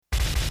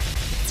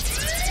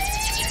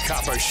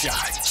Copper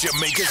Shot,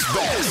 Jamaica's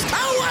best.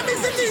 How am I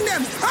sitting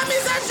them? I'm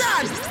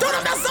Sean. Turn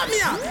up the sun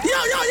here. Yo.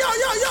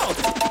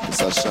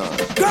 Sean.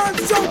 Can't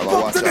jump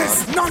up to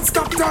this.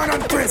 Non-stop turn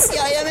and twist.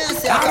 Yeah,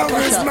 I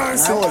love his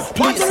mercy.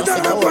 What you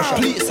tell them about?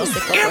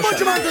 Here,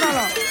 much man to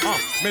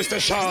Mr.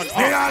 Sean.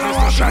 Me all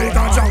walk like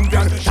a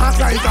champion, talk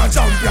like a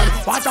champion.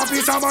 What a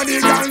piece of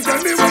money, girl,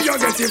 tell me where you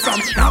get it from.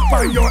 Knock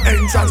on your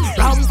entrance,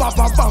 ram pa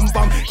pa pam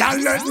pam.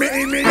 Can't let me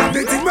in, me have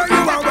the thing where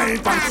you are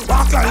waiting.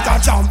 Walk like a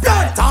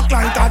champion, talk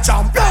like a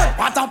champion.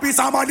 What a piece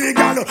of money,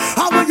 girl,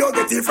 how will you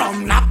get it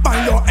from? Knock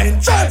on your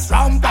entrance,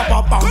 ram pa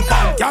pa pam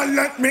pam. Can't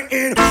let me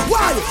in.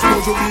 Why?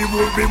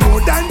 Would be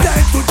more than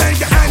that to take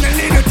your hand and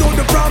lead you to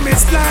the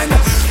promised land.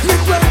 Me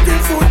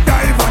 20-foot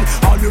dive on.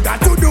 All you got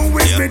to do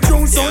is be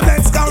true, so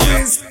let's go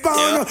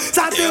respond.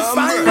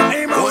 Satisfy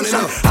your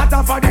emotion. Hot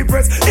off of the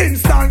press,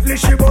 instantly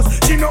she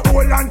bust. She no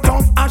old and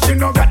tough, and she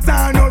no got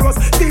time no rust.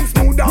 Things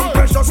smooth and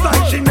precious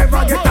like she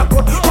never get a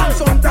cut.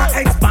 Once on the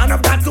expand,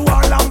 I've got to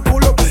all and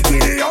pull up.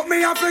 Giddy up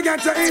me, I forget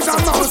to eat a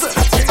mouse.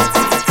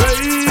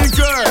 Hey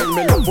girl,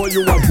 me love for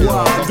you a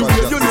one. Do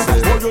you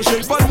look for your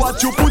shape and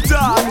what you put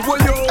on? For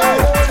you,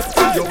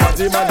 your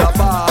body man a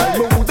ball.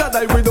 Me woulda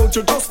die without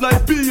you just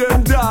like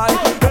PM die.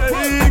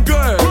 Hey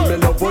girl, me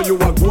love for you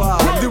a one.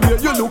 The way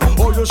you look,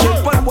 all your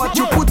shape and what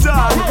you put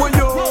on. For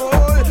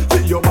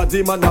you, your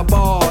body man a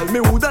ball. Me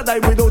woulda die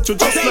without you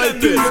just like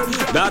this.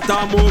 That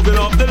I'm moving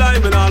up the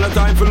line, and all the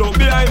time for look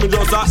behind me.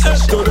 Just a head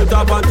to the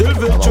top until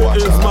victory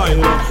is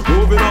mine.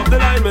 Moving up the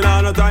line, and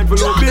all the time for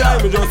look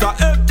behind me. Just a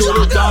head to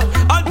the top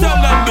and tell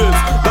them this,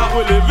 that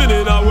we're living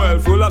in a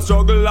world full of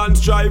struggle and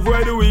strife,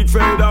 where the weak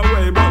fade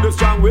away, but the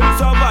strong will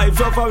survive.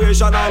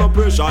 Sufferation and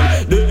oppression,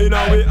 the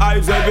inner we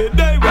eyes every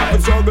day. We have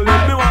to struggle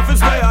if me want to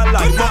stay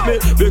alive. But me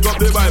pick up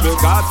the Bible,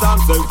 cause Psalm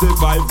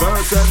 75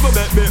 verses me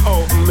make me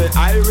open me.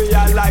 I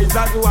realize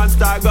that one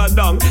star go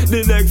down,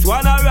 the next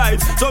one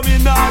arise. So me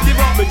now give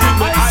up, me give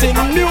me I sing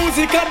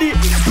music at the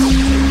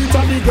beat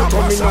of the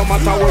ghetto. Me no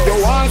matter what you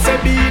want, say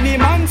Beenie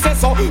Man say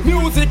so.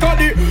 Music at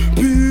the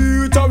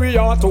beat of we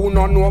are to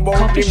not know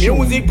about the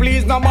music.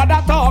 Please no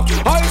matter talk.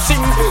 I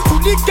sing to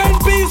the kind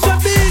piece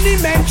of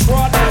Beenie Man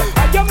trod.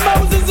 I am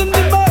Moses in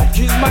the mud,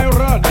 is my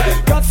rod.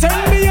 God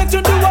send me here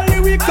to do a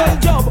lyrical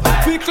job.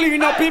 We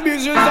clean up the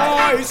business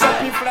eyes up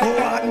the flat.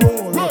 What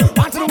more?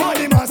 What the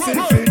money must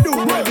if we do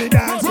every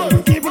dance?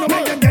 Keep on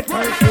make them get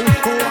curfew.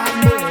 What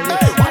more?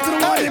 What the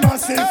money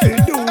must if we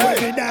do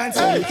every dance?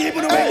 Keep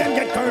on make them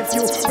get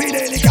curfew. We the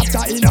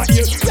helicopter in a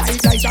ear,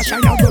 light a shine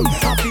a gun.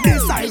 Happy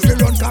this side we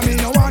run, come in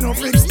no one no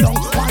fix down.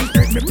 One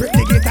break me break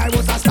the gate, I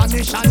was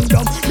astonished and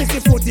dumb. Missy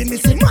foot in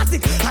Missy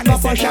Matic, and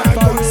it's a sharp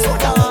gun.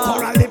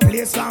 For all the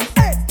place from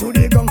head to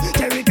the gun.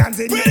 Jerry cans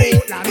in the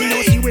Oakland, we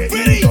know see where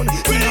he done.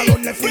 Sing a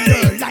run left the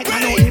girl, like I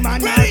know him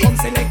and now come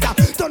selector.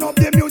 Turn up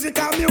the music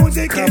and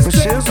music is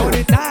straight on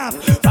the top.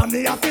 From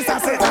the office I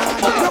say,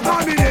 no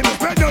call me name,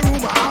 spread the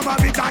rumor, I'm a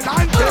big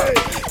talent.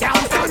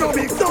 Can't stand no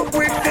mix up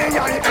with the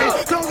IA.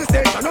 Close the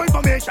station, no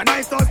information,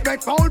 I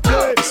suspect foul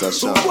play.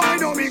 So why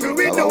no mingle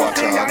with no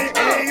CIA?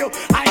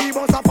 I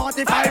was a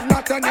 45,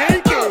 not an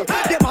AK.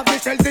 They have the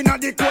shells in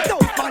the court,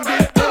 don't find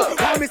it.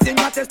 While me sing,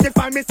 I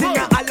testify, me sing,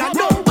 I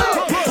no way.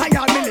 I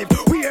all me live,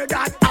 we hear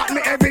that at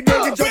me every day.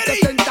 The judge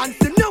just sentence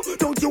him, no,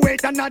 don't you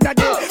wait another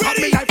day. Have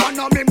me life and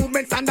all me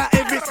movements under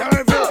every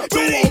survey.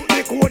 Throughout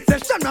the court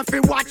session, if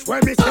you watch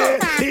where me say,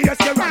 yes,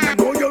 you run, I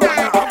know you run,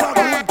 I have a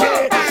good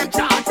day.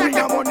 Charge me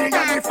your money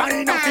and me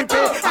fine off the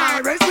pay.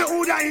 I raise the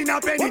Uda in a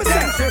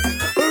penitentiary.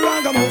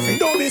 Ragamuffin,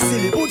 don't be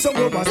silly, put some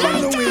rubbers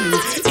on the wheel.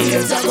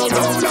 Ears are go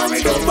round and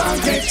we go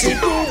back, get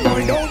it. Good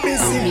boy, don't be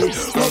silly,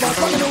 rubbers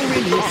on the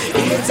wheel.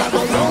 Ears are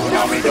go round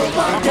and we go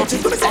back, get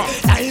it.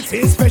 Life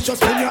is precious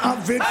when you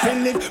have it,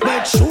 feel it.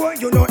 Make sure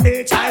you know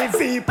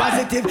HIV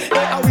positive.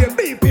 And we'll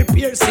be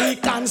prepared, see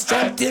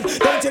constructive.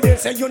 Don't you dare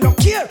say you no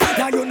care,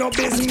 now you no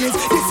business.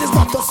 This is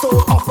not a soul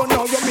up on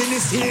all your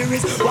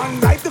mini-series. One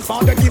life, the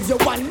Father gives you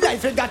one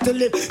life, you got to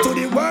live. To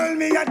the world,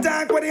 me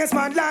attack when it's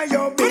mad like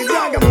your big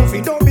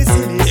ragamuffin, don't be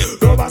silly.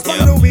 Rubbers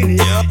on the wheelie.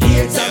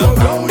 Ears are go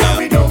round and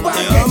we don't back,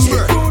 get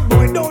it. Good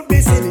boy, don't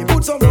be silly,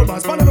 put some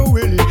rubbers on the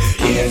wheelie.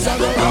 Ears are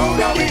go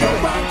round and we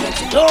don't back,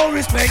 get it. No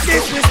respect,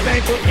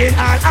 disrespect, in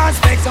all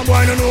aspects.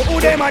 Someone don't know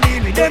who them a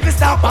deal with, them fi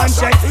stop and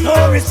check.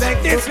 No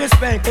respect,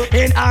 disrespect,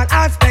 in all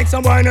aspects.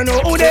 Someone don't know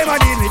who them a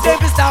deal with, them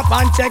fi stop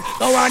and check.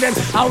 Go on them,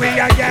 how we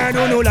a girl,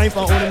 don't know life,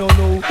 who don't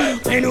know.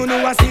 They don't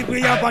know a sleep,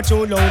 we a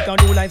patrol out and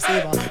do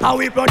lifesaver. How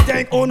we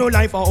protect, who no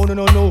life, who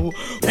don't know.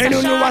 They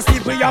don't know a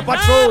sleep, we a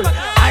patrol.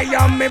 I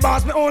am me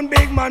boss, me own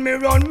big man, me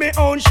run me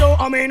own show.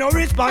 I mean no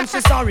response,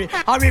 sorry.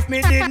 Or if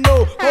me did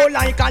know, go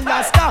like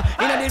Alaska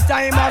in this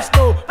time of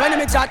snow. When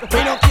me chat,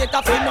 we no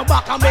cater for no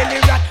back and belly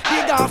rat.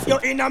 Dig off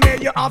your inner mail,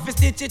 you have to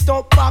stitch it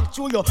up back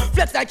to you.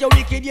 Flex like you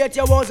wicked yet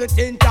you wasn't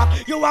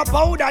intact. You a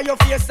powder your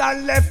face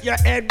and left your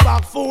head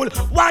back, fool.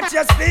 Watch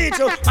your speech,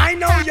 I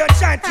know you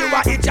chat, you a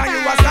itch and you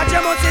a scratch.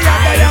 You must see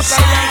I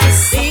shall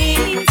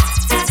sing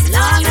as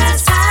long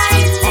as I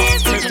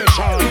live.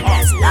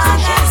 As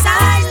long as I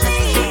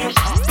live,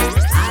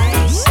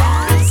 I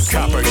shall sing.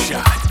 Copper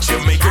Shot,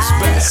 Jamaica's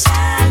best. I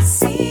shall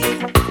sing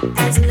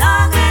as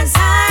long as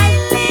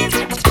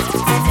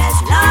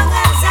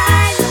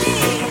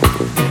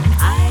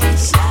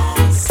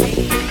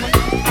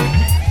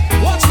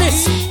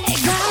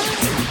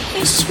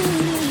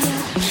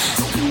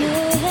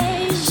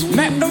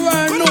Make the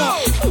world know.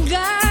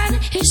 God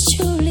is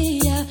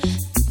truly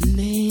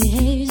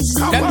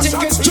amazing. Them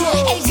think it's true.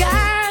 Hey,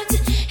 God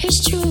is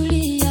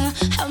truly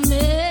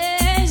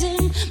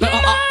amazing. My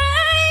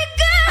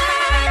God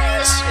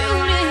is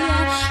truly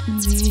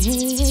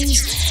amazing.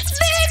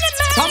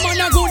 Come on,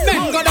 a good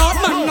man, God out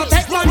man, no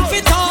take man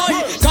for toy.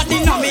 God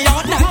in me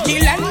out, not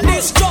kill and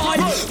destroy.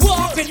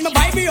 Walk with my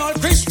Bible, all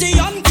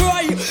Christian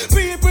cry.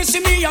 People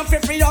see me and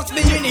free ox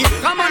the uni.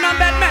 Come on, a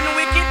bad man,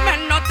 wicked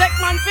man, no take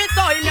man for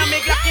toy. Me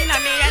make luck in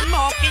me and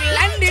more kill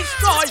and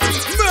destroy.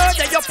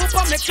 Murder your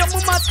papa, make your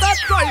mama start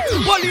cry.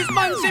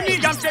 Policeman see me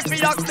and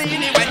free ox the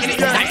uni. When it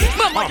is time,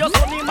 mama your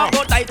son him a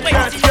go die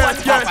 21.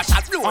 Papa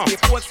shot blow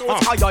before so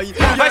high. You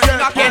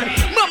sing again,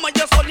 mama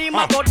your son him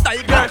a go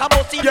die. Black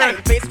about the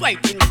line, face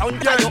white in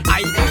front of your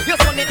eye. Your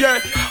son it. Yeah,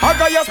 I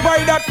got your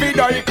spy that feed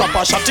die.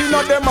 Copper shot in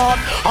on them heart,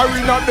 I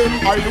in on them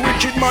eye.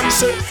 Wicked man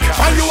say,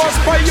 and you a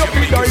spy your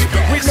feed die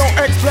with no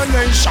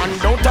explanation.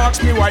 Don't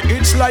ask me why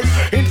it's like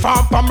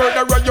inform for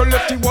murderer. You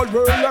left the whole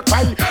world a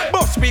cry.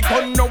 Bust me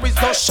gun now is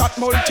no shot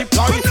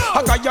multiply. I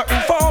got your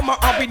informer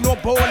and we no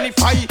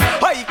bonify.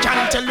 I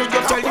can tell you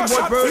tell the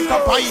whole world to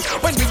buy.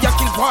 When we a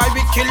kill boy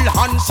we kill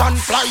hands and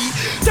fly.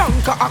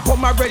 Danka a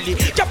come a rally,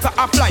 Japa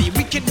a fly.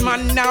 Wicked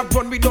man now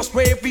run we just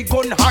wave we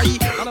gun high.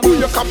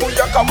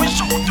 Booyaka we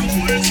shoot.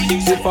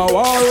 If I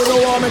war, you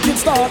don't want make it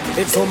start.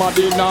 If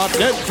somebody not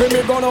dead, for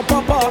me gonna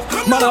pop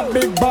off. Man a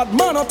big bad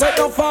man, no take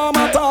no farm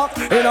attack.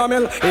 In a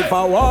mill, if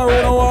I war,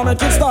 you don't want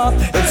make it start.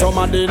 If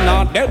somebody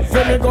not dead,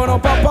 for me gonna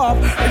pop off.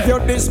 If you're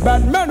this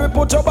bad man, we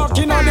put you back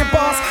in on the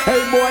past.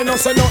 Hey boy, no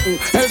say nothing.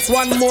 Else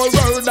one more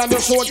word and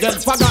your show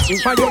get forgotten.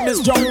 For you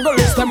this jungle,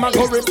 it's them a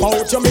go rip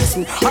out you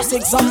missing. I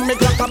stick some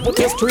make like I put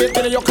you straight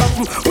in your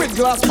coffin. With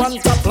glass pan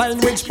top line,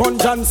 with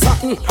sponge and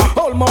satin.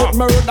 All mouth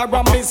murder,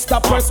 gram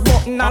Mr. Press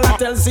button. All I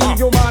tell see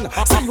you man.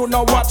 See you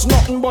no watch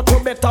nothing, but you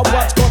better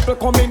watch couple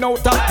coming out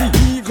of the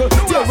eagle.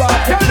 Tear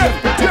off your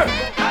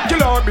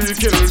Kill or be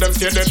killed, them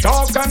say they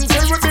talk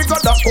until we big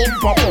got the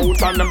pump up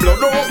out and them blood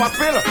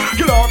overspill.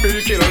 Kill or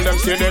be killed, them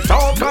say they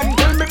talk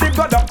until me big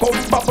got the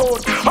pump up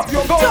out. Up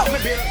you go.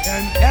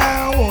 And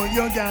now, oh,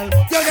 you gal,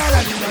 you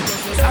gotta lead us to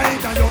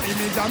society and your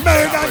image and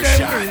murder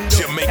them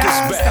real.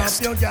 Can't stop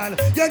you gal,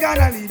 you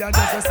gotta lead us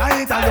to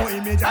society and your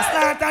image and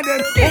slaughter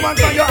them. Woman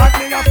from your heart,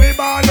 me a free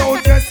ball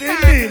out, yes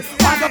indeed.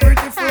 Want a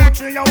pretty fruit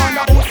tree, you want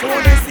a house for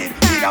the seed.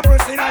 Need a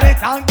personality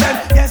content,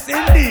 yes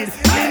indeed.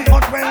 Clean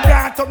cut well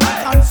dark up,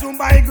 not consumed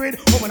by grid.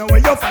 Woman, where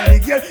you find the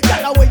gear,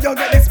 gal, where you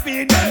get the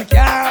speed. Them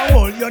can't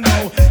hold you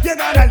know. You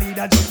gotta lead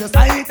us to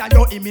society and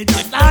your image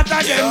and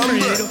slaughter them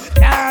real.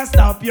 Can't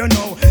stop you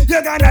know.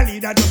 You gotta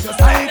lead us to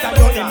society and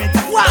your image.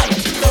 Why?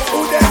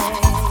 Who them?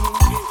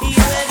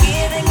 You are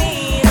giving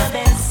me the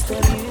best of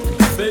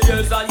you. the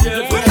years and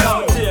years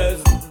without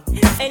tears.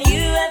 And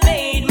you have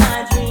made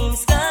my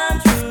dreams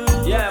come true.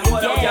 Yeah, boy,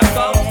 don't get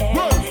up.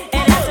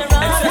 And after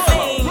all the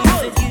things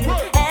that you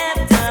have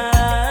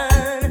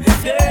done,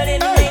 girl,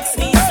 it makes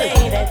me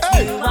say that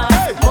you are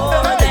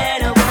more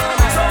than a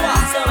woman. So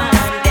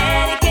I'm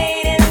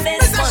dedicating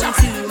this one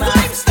to my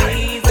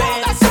favorite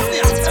girl.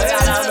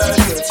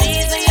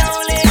 She's the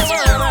only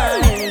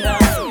woman in the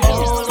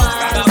whole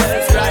wide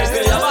world.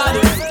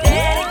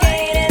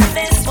 Dedicating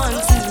this one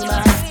to my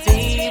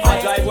favorite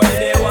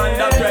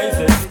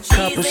girl.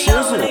 She's the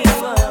only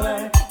woman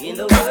in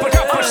the world.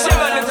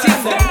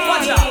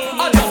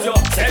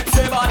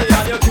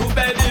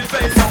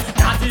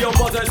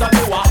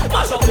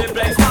 Mash up the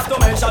place, not to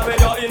mention when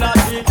you're in a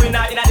deep, in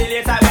a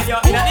delay time, when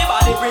you're in a the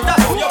body print,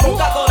 that's how you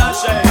put a color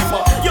shape.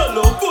 You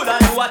look good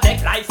and you a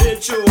take life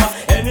it's true.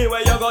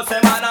 Anyway you go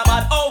say man a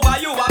mad over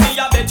you, and me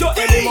a bet you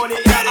any money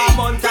in a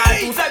month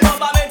time. Who say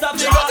government a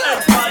figure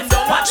expand,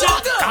 don't watch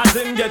out. Cause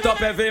him get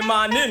up every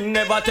morning,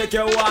 never take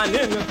your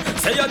warning.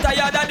 Say you're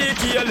tired of the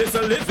careless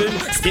living,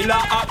 still a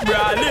act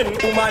brawling,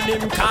 woman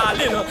him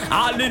calling,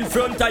 all in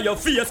front of your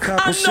face.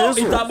 And now it's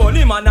a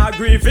bunny man a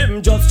grieve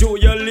him, just to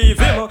you leave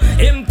him.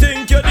 Him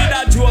think you did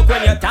a joke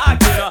when you're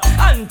talking,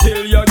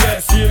 until you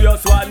get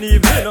serious one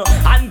evening,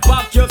 and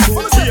pack your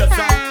suitcase.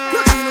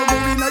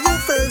 You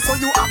face, so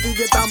you have to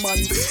get a man.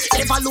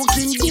 Ever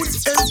looking good,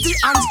 healthy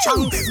and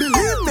strong.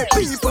 Believe me,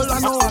 people are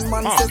no one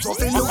man says so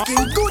they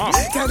looking good.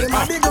 Tell them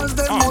how the girls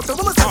them out. So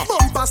we say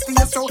bumper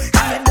stay so, and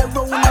then they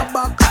round the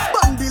back.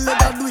 Bandy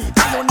leather do it,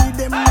 you don't need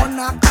them no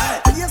knock.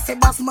 Yes, a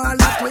bass small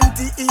at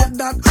 28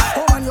 that.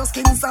 Oh man, your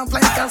skin soft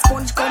like a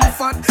sponge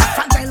comfort.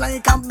 Fragile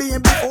like a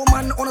baby, oh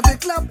man, on the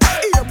clap.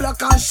 Ear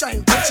black and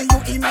shine, touching you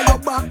in your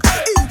back.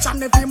 Each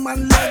and every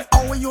man love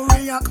how you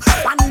react.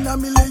 One in a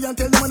million,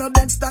 tell them on a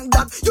dead stack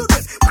that. You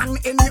get man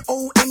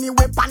anyhow, any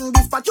weapon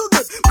this but you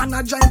get. Man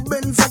a giant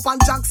Benz up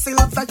and Jack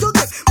Silver you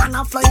get. Man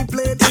a fly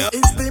plane,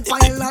 it's the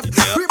pilot.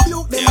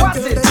 Rebuke them, tell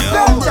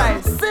them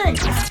Child, sing.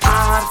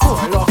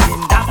 Hardcore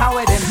loving, that's how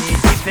them need.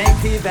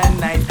 Effective and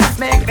nice,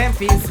 make them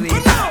feel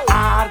sweet.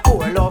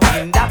 Hardcore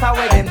loving, that's how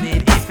them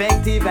need.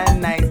 Effective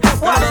and nice.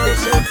 Watch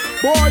this shit.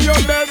 Boy,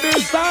 you're dead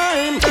this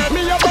time.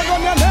 Me a bag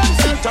on your name,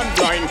 sit and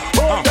blind.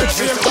 Oh, the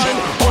same time.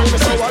 Oh, you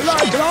so I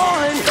like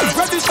line.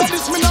 Ready for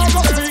this, me now go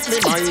speak me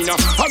mine.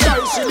 A guy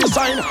see the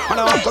sign and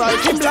I act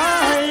like him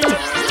blind.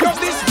 You're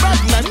this bad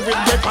man with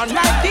weapon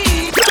like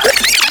these.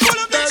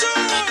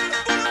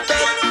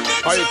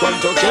 I come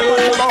to kill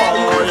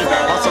boy,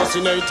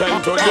 assassinate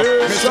and to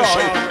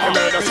destroy. I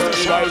made a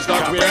certain guys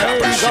that we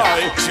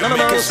enjoy. None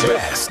of mercy,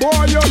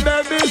 boy you're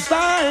dead this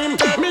time.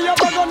 Me a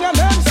bag on your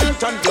name,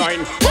 Satan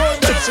blind. Oh,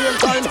 that same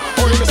time,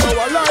 only me so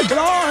I like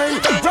line.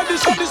 Ready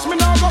for this, me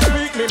now go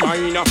speak me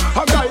mind.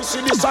 A guy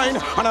see the sign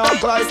and I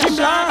act like him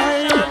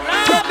blind.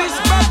 You're this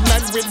bad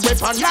man with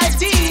weapon like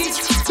these.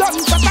 Don't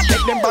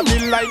take them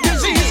body like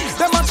disease.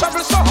 Them a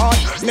travel so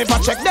hard, never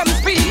check them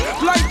speed.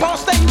 Like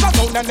past things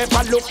around and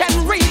never look and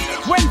read.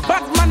 When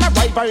Batman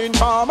arrive, I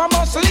inform I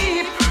must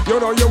leave. You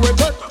know you will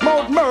take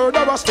mouth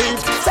murderer Steve.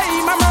 Say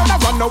my murder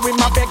run now with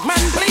my beg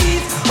man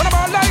please. When I'm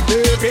all like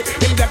baby,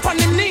 him deep on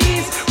him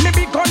knees.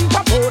 Maybe gun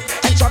kaput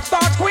and shot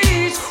start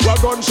squeeze. Well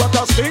gunshot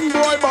a sting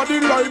boy body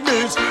like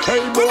this.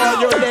 Hey boy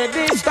you dead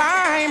this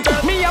time.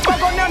 Me a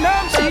bug on your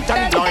nerve seat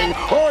and blind.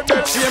 Oh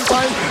that same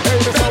time, hey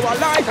this how I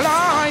like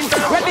line.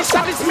 When this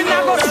is me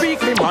now go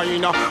speak me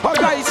mind. A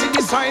guy see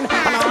the sign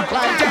and I act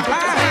like the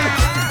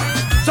blind.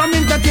 Some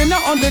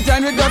entertainer on the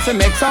journey just to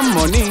make some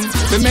money.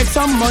 To make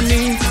some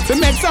money. To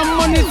make some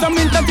money. Some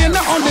entertainer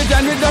on the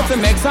journey just to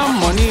make some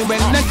money. When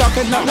they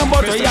talking not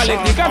about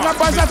reality, cause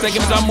rappers are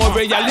taking some more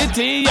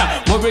reality.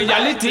 More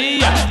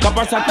reality.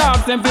 Rappers are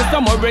talking for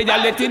some more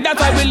reality. That's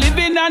why we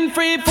living on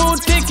free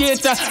food ticket.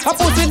 I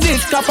pussy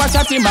this copper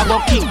shot him, I go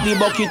kick the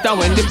bucket. And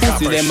when the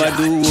pussy them a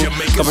do,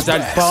 copper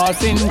shot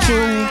passing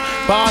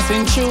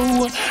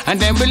through. And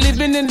then we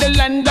living in the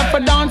land of a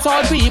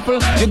dancehall people.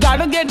 You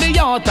gotta get the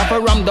yacht of a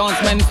rum dance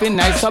man fi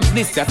nice up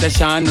this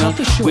session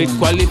with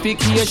qualification.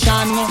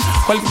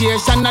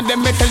 And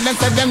them me tell them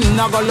say them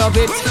nah go love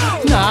it.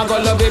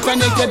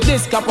 And if you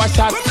this copper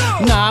shot,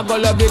 nah go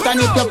love it. And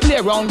if you play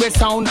around with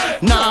sound,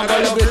 nah go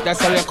love it. That's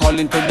how you call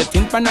into the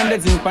timpan and the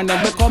zimpan.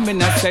 Then we come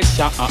in a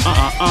session.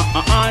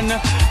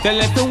 Tell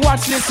them to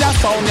watch this your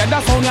sound. Yeah,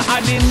 that's how you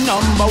are the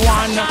number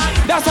one.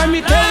 That's why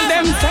me tell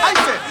them say.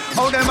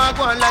 How them a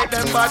go on like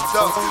them bad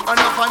stuff. And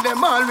up on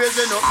them always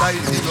end up like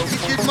zero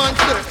wicked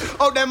monster.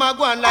 How them a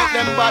go on like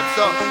them bad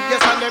stuff.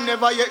 Yes and them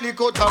never yet lick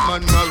out a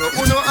man marrow.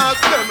 Who no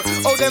ask them.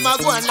 How them a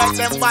go on like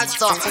them bad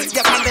stuff.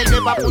 Yes and them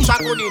never push a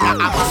gun in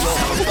a arrow.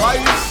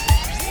 Boys,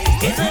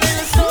 it's a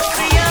little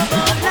story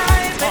about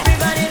life.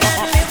 Everybody that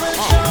live will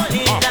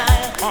surely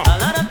die. A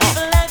lot of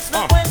people ask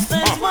the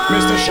questions why.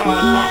 Mr. Sean,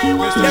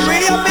 Them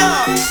really up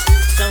here.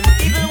 Some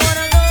people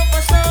wanna go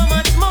for so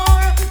much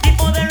more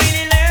before they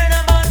really learn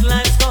about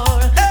life's score.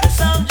 The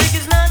subject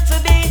is not to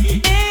be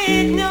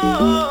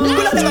ignored.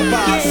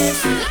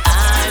 Yes,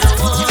 I don't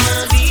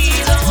wanna be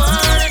the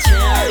one to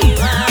tell you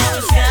how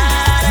it's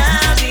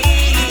gotta be.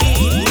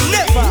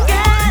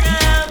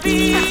 Gotta be.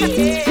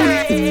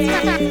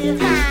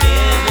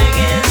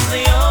 It's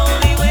the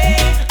only way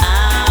I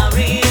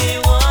really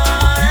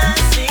wanna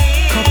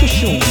see.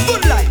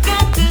 good life.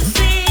 Got to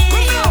see,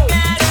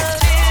 gotta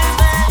live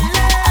and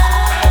love.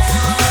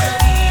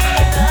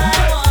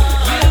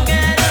 You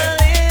gotta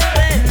live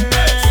and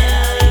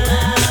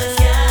love.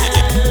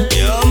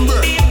 Yeah,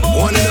 hombre.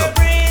 Before One it your up.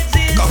 breeze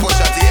is Couple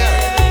shots here.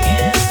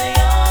 it's the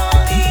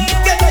only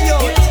way. Get a yo.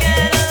 You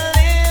gotta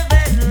live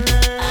and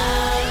love.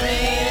 I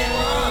really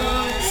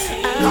wanna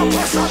see.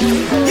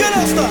 You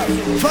know stop.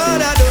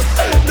 Father do.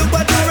 Look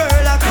what the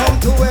world I come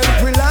to help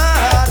we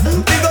lad.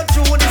 We go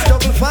through this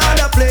struggle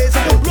Father place.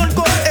 Run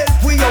go help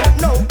we out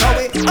now. How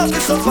we have to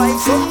survive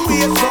some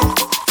way some.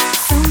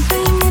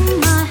 Something in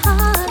my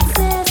heart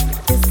says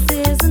this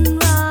isn't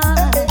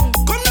right,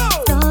 Come now.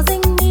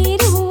 causing me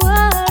to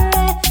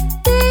worry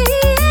day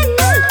and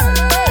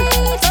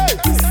night.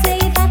 You say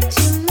that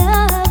you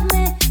love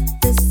me,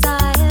 this I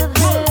have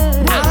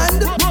heard.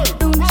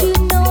 Don't you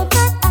know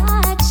that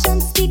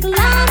actions speak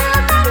louder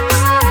than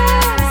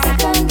words?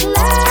 Second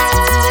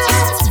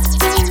glance,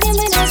 don't give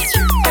me no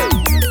second.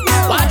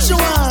 Watch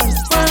your hands.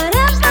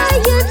 Whatever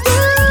you're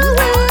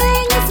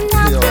doing is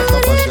not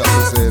good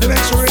enough.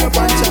 Make sure you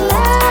punch out.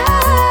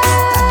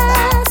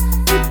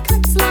 It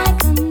cuts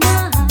like a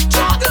knife.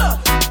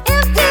 If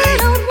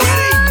you don't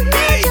want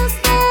me,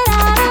 just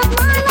get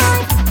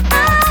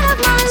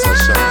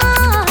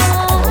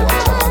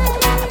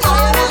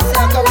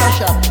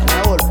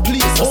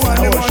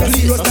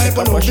out of my life,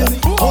 out of my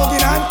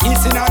Hugging and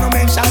kissing and no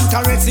mention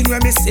caressing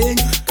when me sing.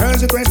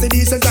 Girls request a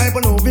decent type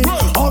of loving.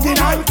 Hugging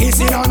and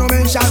kissing and no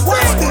mention.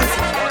 What's this?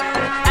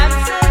 I'm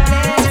so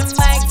glad,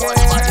 my girl,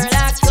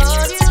 I told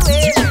you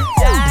every time.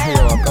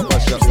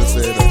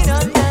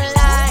 On the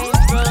line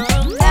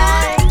from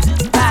 9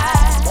 to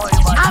 5.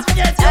 I'm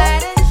just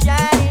night and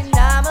shining.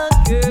 I'm a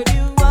girl,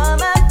 you are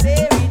my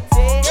fairy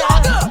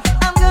tale.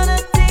 I'm gonna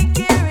take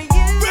care of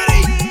you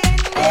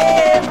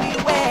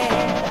everywhere.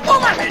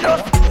 Woman, me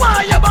just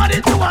want your body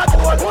to a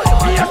goal.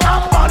 Be a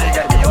somebody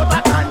get me out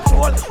of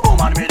control.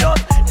 Woman, me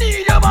just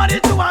need your body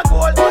to a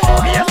goal.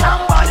 Be a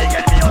somebody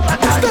get me out of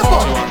control.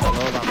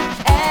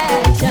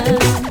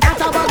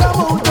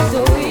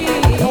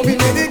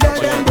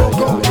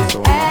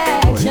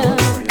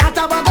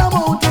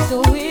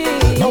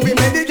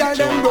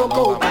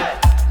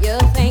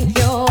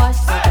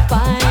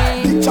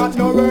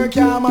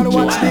 calm and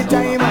watch the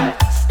time.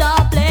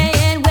 Stop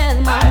playing with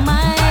my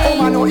mind.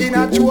 Woman no in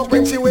a joke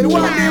when she will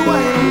want the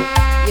wine.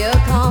 You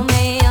call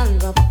me on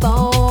the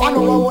phone. I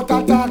know what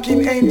a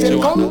talking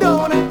angel come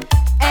down.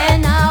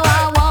 And now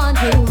I want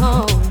you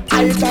home.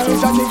 I tell you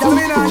that the girl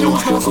me nah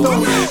use no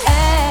stone.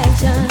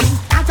 Action.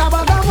 That's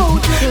about the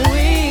mood.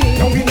 Sweet.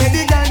 Don't be made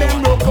the girl them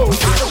broke out.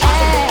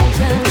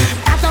 Action.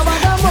 That's about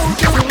the mood.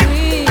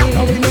 Sweet.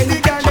 Don't be made the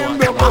girl them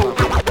broke out.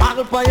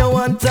 I'll buy you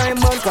one time,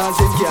 man, cause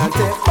it can't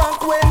take back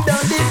when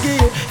down the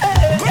gear. Hey,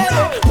 hey,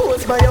 hey.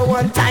 Post by you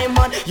one time,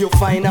 man. You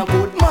find a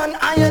good man,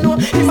 and you know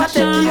he might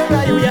take care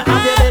of you. You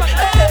have your bed.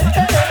 Hey,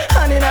 hey, hey.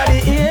 Hand in the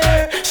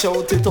ear.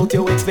 Shout it out,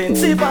 you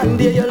expensive, and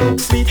there you look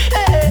sweet.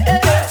 Hey, hey,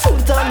 hey. Soon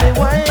tell me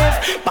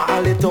wife.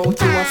 Ball it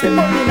out, you want say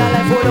money in a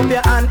life. Hold up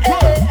your hand. Hey,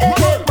 hey, hey,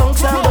 hey.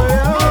 Bounce and go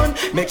round.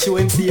 Make sure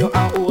him see you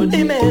and hold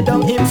him head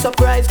down. Him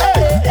surprised.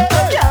 Hey, hey,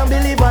 hey. Can't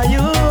believe on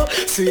you.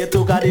 Sweet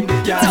to God him the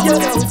can't you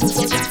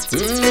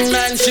know.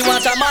 Man, she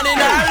want a man in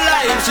her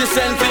life. She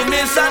sent for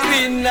Miss a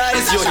Tweet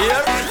Nice, you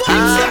hear?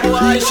 Ah,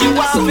 boy, she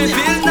want me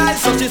feel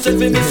nice, so she sent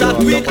for Miss a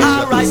Tweet,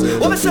 alright.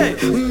 What me say?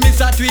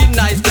 Miss a Tweet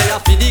Nice, they a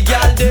for the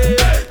girl there.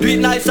 Tweet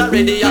Nice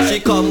already, and she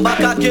come back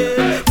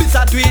again. Miss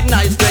a Tweet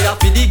Nice, they a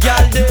for the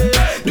girl there.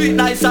 Tweet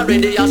Nice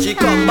already, and she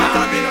come back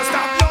again. Me no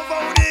stop love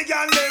how the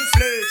girl them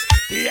flex.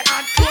 The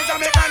hot clothes a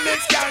make a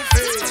next girl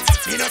flex.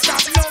 Me no stop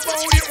love how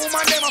the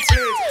woman them a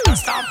flex. No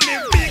stop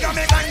live big a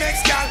make a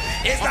next girl.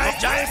 It's like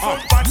giant foot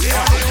party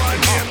and the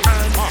one game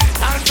hand.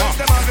 And just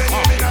them a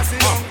venue me no see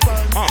young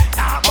fun.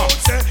 Talk out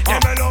say them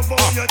a love how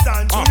you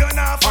dance. You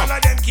not follow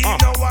them keep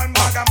no one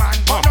bag a man.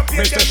 But no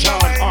pay them no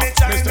mind me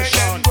try make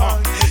them run.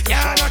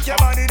 Can't knock your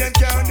body them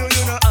can't do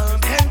you no harm.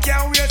 Them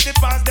can't waste the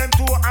pass them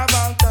to a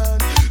Balkan.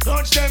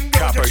 Touch them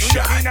girls you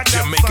should be in a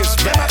top fan.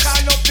 Them a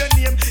call up your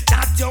name,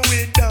 chat your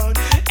way down.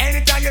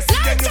 Anytime you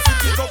see them you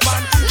fit it up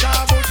and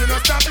talk about you no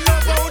stop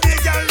love how the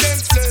girl them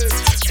flex.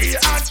 The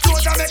hot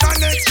clothes a make a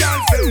next girl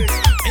flex.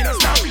 Me no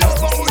stop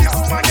love how the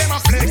woman them a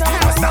flex. No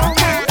stop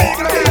them big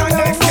a make a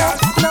next girl.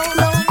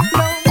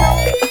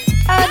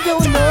 I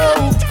don't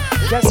know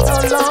just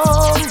how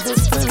long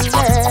this will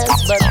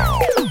last, but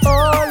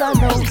all I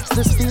know,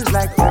 this feels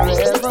like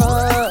forever.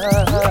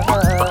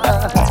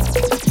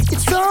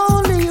 It's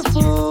only a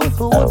fool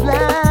who would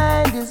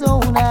blind his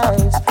own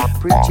eyes,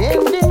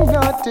 pretending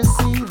not to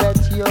see that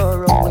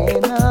you're a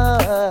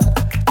winner.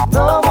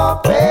 No more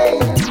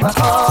pain in my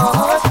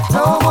heart,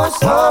 no more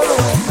sorrow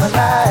in my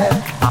life,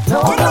 no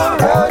more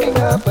running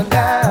up and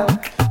down.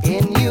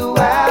 In you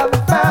I've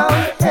found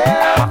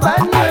help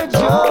and your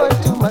joy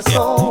to my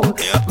soul.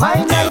 My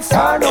nights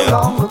are no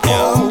longer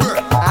cold.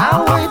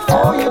 I'll wait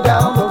for you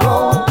down the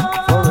road,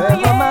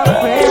 forever my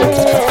friend.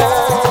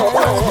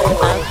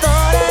 I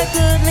thought I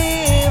could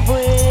live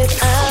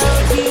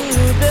without you,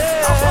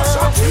 girl.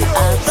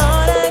 I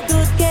thought I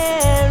could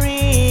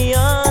carry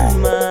on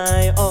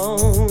my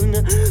own,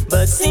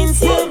 but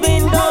since you've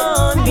been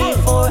gone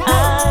before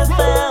I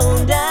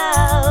found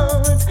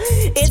out,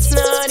 it's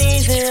not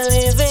easy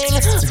living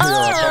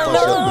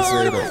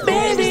alone,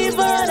 baby,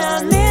 but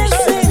I'm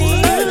missing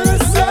you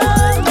so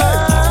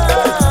much,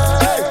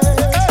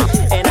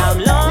 and I'm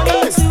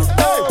longing to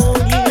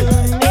hold you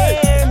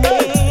near me,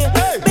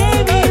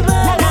 baby,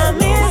 but I'm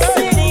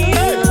missing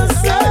you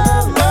so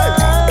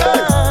much.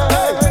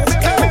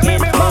 Can't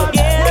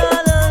forget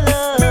all the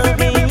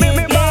loving you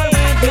gave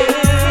me.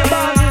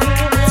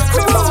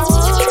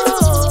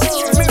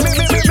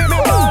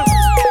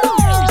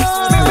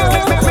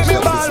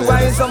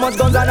 Why so much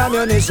guns and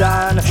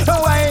ammunition?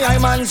 Why I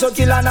man so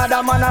kill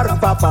another man a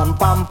rap a pam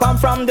pam pam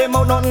from them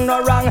out nothing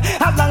no wrong.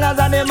 As long as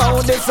them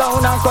out the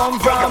sound a come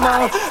from.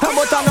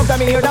 But I know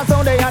come hear that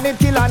sound they and it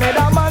kill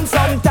another man.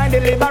 Sometime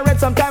deliberate,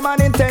 sometime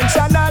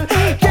unintentional.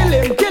 Kill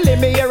him,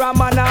 me hear a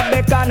man a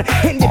beckon.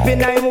 In the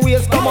penile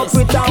ways come up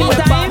with a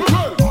weapon.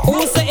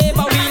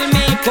 Whosoever will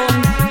make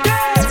come,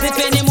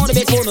 depending on the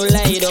before no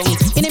lie down.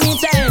 In the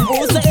meantime,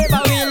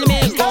 whosoever will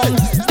make come,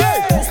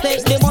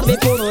 take the money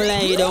before no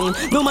lie down.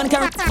 No man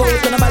can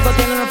vote and nobody go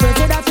tell him friends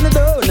say that's in the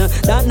done.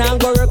 That now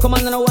go work come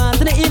and no want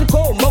the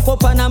income. Muck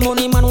up on the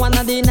money man one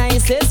of the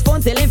nicest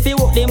fun. Tell him fi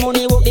work the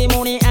money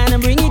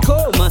and bring it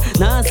home.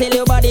 Now sell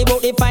your body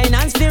but the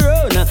finance fi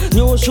run.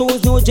 New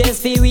shoes, new dress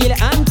fi wheel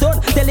and turn.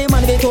 Tell him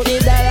man they told the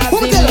dollars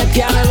fi make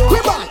camera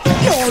run.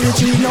 No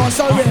retreat, no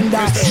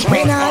surrender.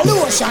 When I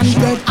lotion,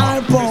 pet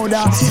and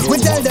powder. We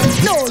tell them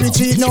no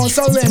retreat, no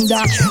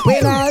surrender.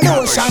 When I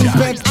lotion,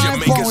 pet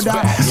and powder.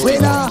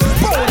 When I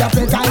powder,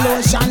 pet and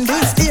lotion.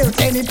 This here,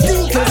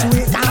 anything cause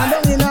we can't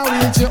down in a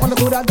wheelchair. On the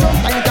good a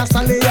jump like a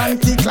stallion,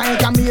 kick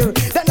like a mare.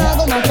 Then I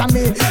go knock at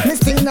me, me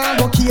still not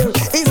go kill.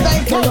 It's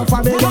like you're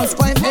for me, just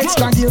find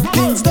extra gear.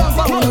 Things done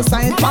from on the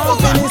side, power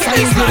penny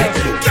size here.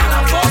 Can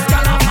I fuck,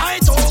 can I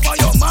fight over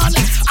your man?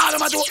 All of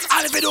my do,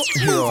 all of it do,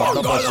 move on,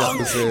 go long.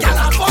 Can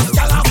I fuck,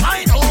 can I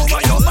fight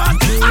over your man?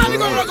 All of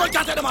my go,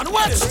 get the man,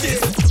 watch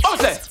this.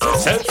 Okay,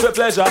 sense for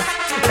pleasure,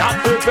 not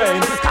for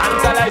pain.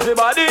 Tantalize the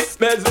body,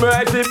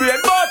 mesmerize the brain.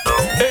 But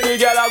any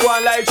girl a go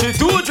on like she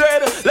too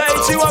dread, like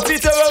she want to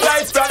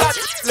terrorize from that.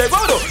 Let go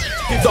though,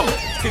 it's up.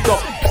 it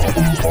up.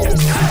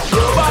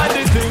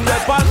 Nobody think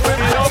that pass with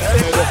me up.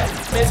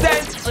 Me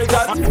send me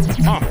got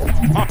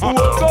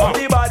work out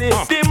the body,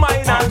 the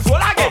mind and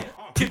soul again.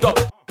 It up,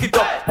 it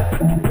up.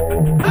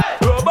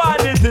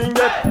 Nobody think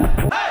that.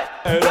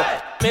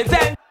 Me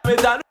send me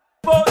got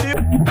body,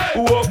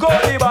 work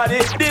out the body,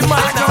 the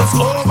mind and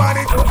soul. Over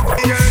the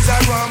girls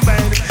are one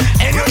bed,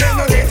 and you them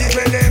no get it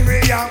when them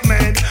react,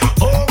 man.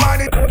 Over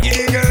the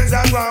girls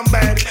are one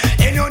bed,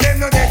 and you them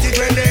no get it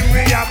when them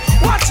react.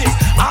 Watch it,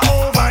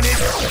 over the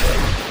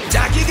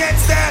Jackie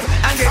gets there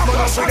and get more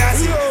up with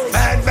us.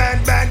 Bad,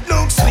 bad, bad,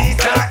 look sweet,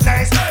 not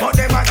nice, but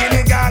them a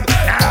guinea god.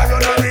 Now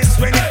run no risk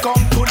when it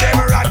come to them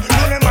rat.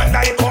 You them man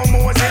die come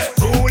Moses,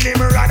 rule him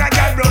rat. I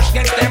got brush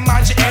against them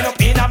man, she end up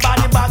in a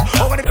body bag.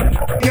 Over the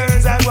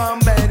girls are one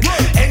bed,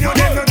 and you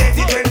them no get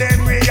it when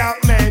them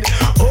react, man.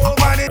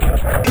 Over the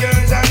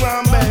girls are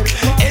one bed,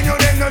 and you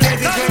them no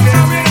get it when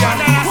them react.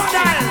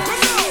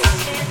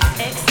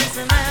 Excess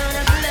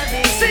amount of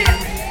loving,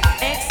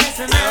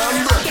 excess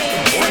amount of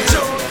care, excess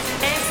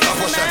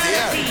amount of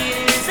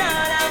tears,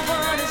 all I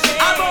wanna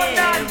share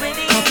with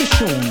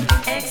you.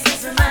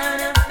 Excess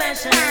amount of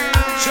passion,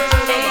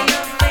 ain't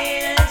no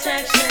fatal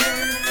attraction.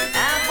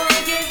 I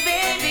forget,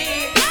 baby,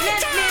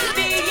 let me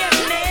be your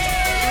man.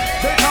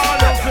 They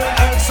call us the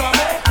extra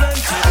more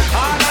plenty.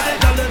 All of the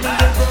girls in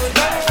the world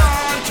they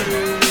want it.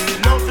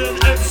 Nothing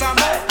extra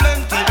more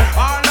plenty.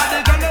 All of the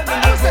girls in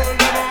the world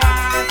they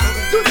want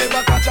it. You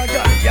never catch a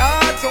girl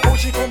yard, so how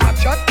she come a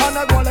chat and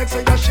a go like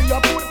say that she a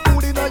put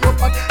food in your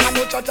pot. And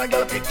no chat a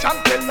girl fit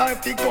champion life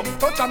to come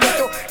touch and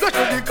metal. Just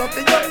to the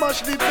coffee and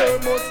mash the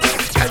thermos.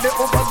 Tell the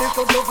over the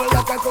so double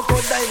like a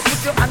crocodile.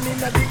 Put your hand in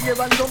the air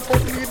and jump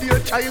up with your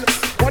child.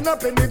 1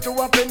 penny, 2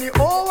 penny,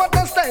 oh what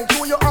a style.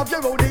 So you have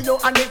your rodeo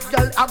and next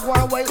girl a go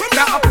a while.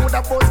 Now I put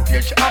a bus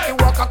stage, she have to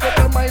walk a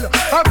couple mile.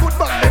 I put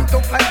back them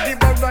tough like the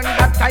baron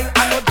that tile.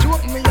 And no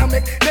joke me a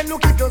make, then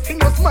look if you see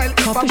no smile.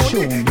 If a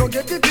money, you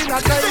get it in a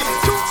time.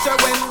 So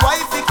when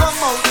wifey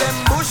come out, them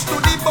bush to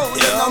the bone.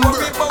 You know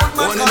worry about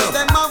man, cause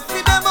them have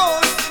for them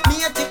own.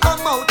 Me at it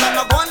come out and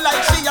I go on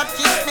like she a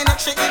kiss me neck,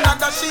 she in a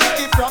da she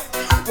keep rock.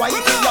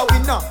 Wifey a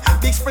winner,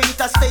 big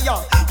sprinter stay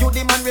on. You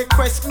the man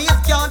request me, it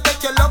can't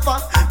take your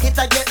lover. It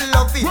a get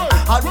loving,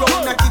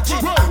 around the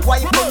kitchen.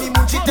 Wife on me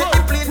muji, take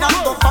the plane and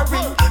go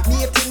foreign.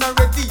 Me it not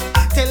ready,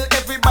 tell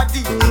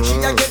everybody. She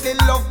a get the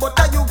love, but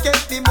you get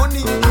the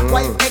money.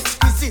 Wife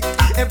exquisite,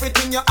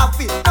 everything you have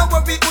it. Don't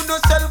worry, who no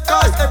sell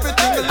cause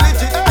everything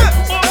legit.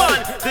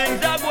 Woman,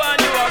 things are going,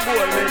 you are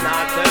gold. Me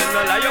not tell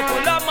no lie. You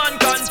pull a man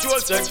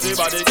control sexy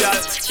body, girl.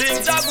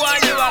 Things are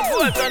going, you are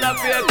gold. So no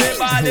fear the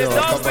body,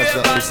 don't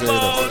fear and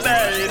small,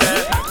 baby.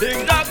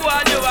 Things are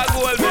going, you are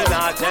gold. Me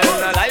not tell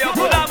no lie. You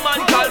pull a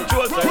man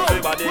control sexy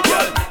body,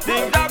 girl.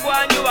 Things are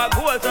going, you are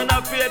gold. So no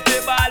fear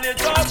the body,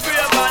 don't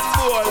fear and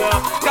small.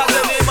 Cause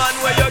any man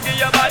where you give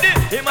your body,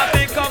 he must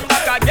be come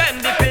back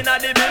again. Dip in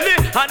the belly,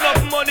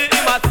 enough money he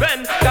must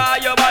spend.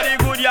 Cause your body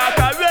good, you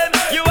can rent.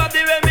 You have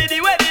the remedy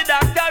where the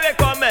doctor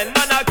recommend.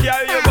 Man, I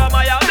carry you go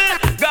Miami.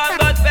 God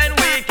but spend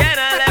weekend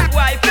and left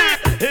wifey.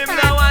 Him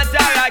now want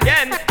her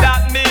again.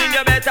 That mean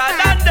you better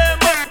than them.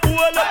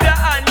 Hold up your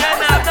hand, you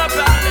have no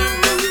problem.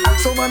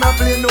 So man a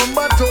play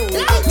number 2.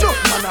 Just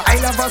man a I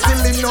love a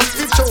silly enough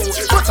to show.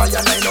 But I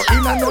and I know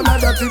in and none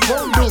of that it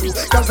won't do.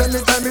 Cause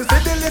anytime you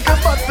see the little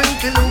fat thing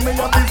kill me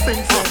up the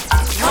sing so.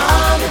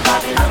 Mommy,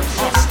 Babylon,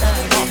 sister.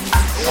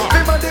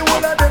 Remember the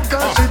one of them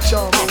cause she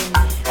charming.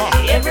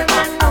 Every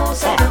man knows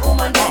that the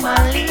woman them a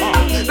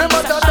lead. Them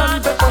other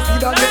than pepper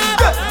seed and them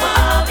get.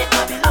 Mommy,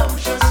 Babylon,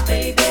 just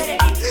baby.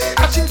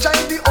 And she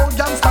shine the old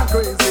gangster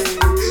crazy.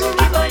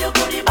 Give her your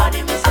goodie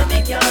body, me say me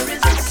can't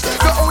resist.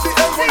 So how the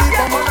hell will you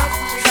come on us?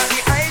 Got the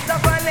eyes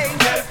of an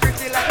angel,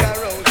 pretty like a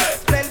rose.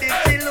 Splendid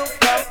she look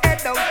from head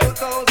down to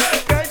toes.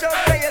 Girl, just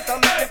say yes, I'm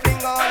make me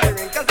fling on the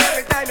ring. Cause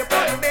every time you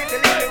put me, baby,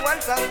 leave me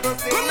one song to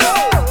sing. No,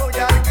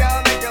 y'all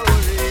can't make you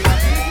worry.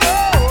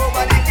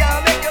 Nobody can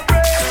make you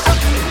break.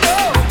 No,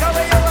 cause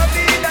when you a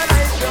feel a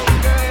nice young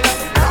girl.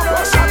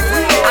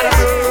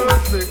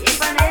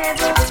 If I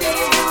never see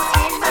you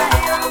in my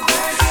arms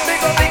again.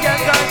 Big up the girl,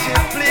 cause she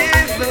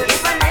please me.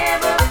 If I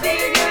never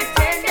feel your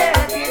tender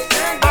kiss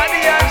again. Body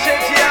and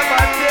shake, she have a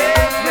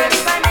taste me.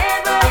 If I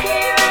never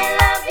hear I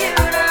love you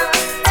now.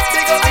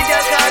 Big up the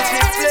girl, cause she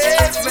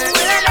please me.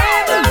 Will I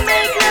never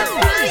make love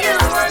to you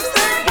once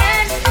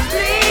again?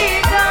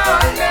 Please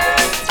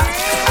understand.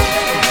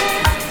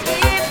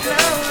 If no,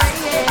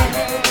 yeah.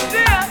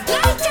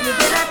 You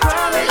can I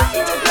promise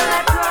you, girl,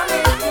 I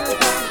promise you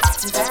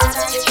that I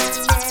can never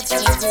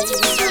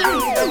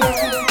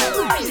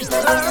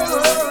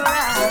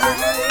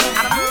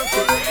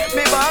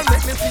Me ball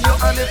make me see you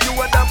and if you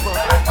a dapper.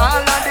 All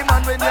of the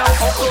man when you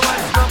up to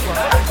and snapper.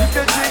 If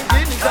you drink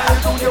Guinness and you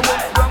do your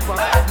work proper.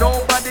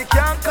 Nobody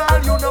can call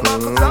you no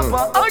Marcus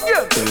Zappa.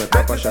 Again,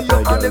 make me see you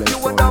and if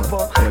you a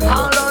dapper.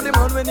 All of the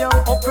man when you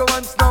up to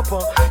and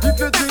snapper. If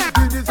you drink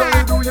Guinness and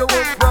you do your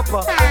work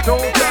proper.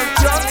 Nobody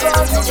can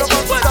call you no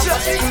Marcus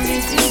Zappa.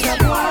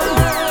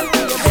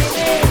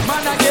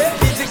 Man I get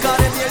busy cause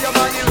them hear your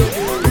body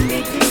ready.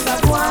 Big things I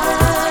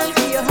want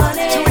for your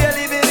honey. So we are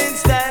living in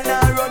style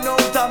now run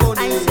out of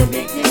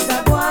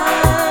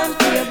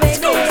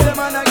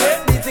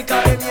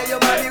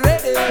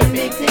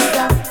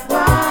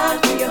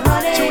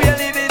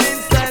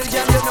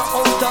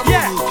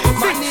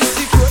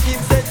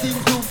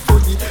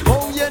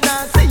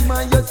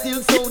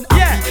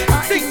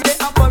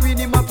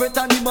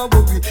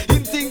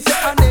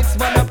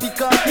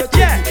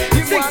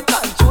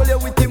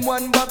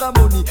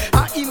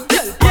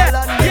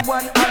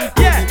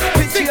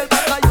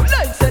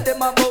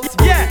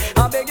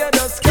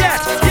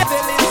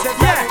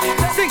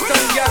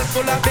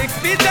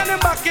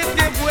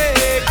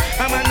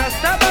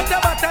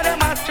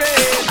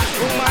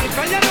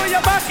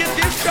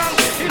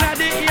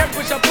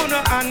mash up on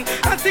her hand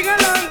and sing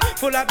along.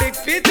 Full of big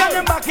feet and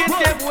them back in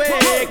them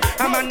wake.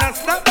 I'm a not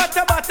stop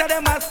butter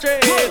them a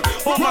straight.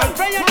 Woman,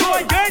 pray you know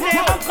your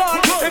name a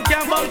call. Them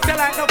can't bounce you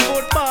like a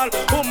football.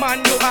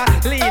 Woman, you a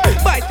lead.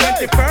 By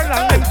 20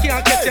 furlong, them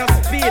can't get your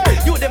speed.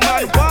 You the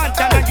man want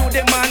and you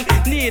the man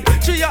need.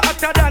 Show you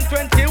hotter than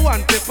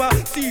 21 pepper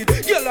seed.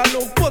 Yellow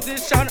look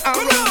position and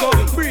run go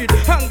breed.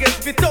 And get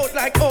spit out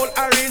like old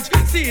orange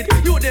seed.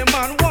 You the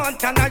man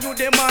want and you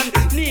the man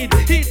need.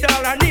 Eat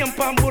all a name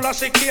Pambula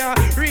she can't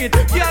read.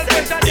 Girl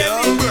pressure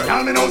them.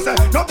 Tell me now say,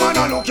 no man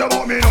a look you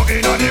but me no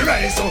in on the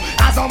race. So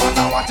as no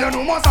matter what you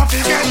know must have to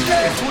get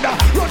paid. To the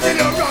run till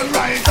you run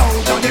right out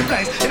of the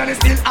place. You know they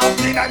still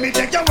happening and me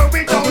take you where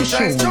we don't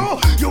stress. True,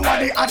 you are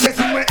the address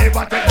who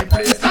ever take the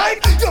place. Like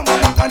your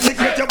mama can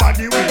secret your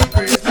body with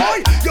praise.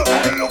 Boy, you're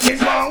only looking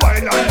for a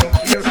while and look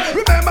here.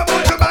 Remember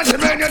about your man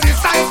when you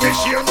decide to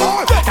share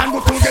more. Can go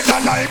together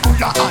like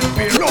Buddha and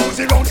Bear.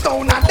 Rosy round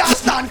stone and that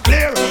stand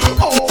clear.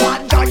 Oh,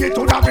 one day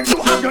to the bring to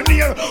have you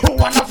near. Oh,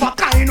 one of a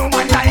kind, no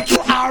man like you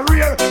are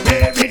rare.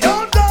 Baby,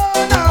 don't go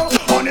now.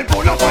 Honey,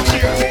 pull up a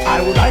chair.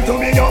 I would like to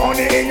be your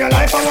honey in your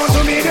life. I want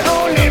to be the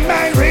only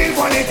man, real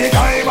quality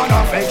time and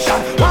affection.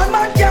 One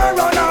man can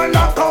run on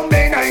a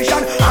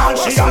combination. All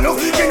she a look,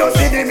 she no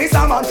see the miss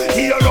a man.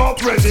 Tear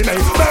up resume,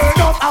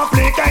 burn up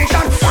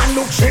application. One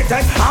look she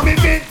take, and me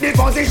fit the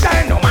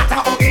position. No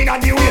matter how in a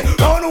the way,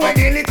 run away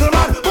the little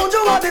man. Put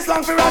you want this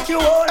long for rock you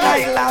all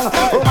night long.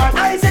 Oh man,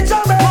 I say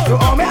trouble, you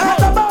owe me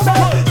out of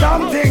bubble.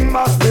 Something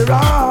must be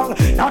wrong.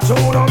 Not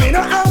true, no me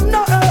no I'm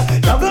not.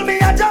 Juggle me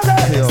a juggle,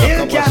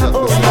 still can't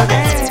hold my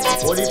hand.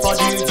 Only for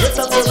you, just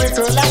a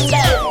miracle and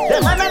die.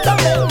 The man at the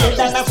middle,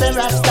 then I say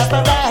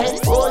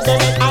Rastafari. Hold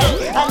them in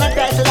eye, and I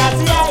try to last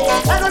the eye.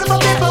 I know the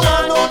people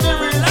want know the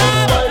real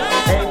story.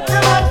 Hey, the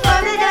man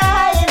funny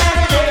guy in the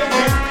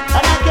business,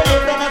 and I can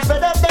live and I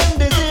spread up them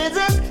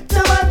diseases.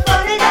 The man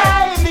funny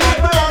guy,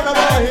 people are not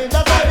going.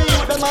 That's why the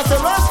youth them must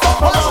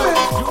Rastafari.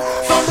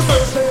 From the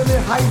first day me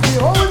hide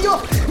behold you.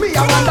 Me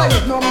a wonder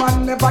if no man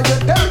never you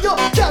tell you.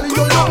 Tell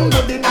you long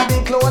good in the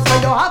clothes where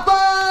you have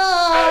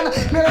on.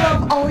 Me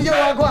love how you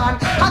are gone.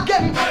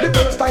 Again, the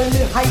first time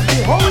me hide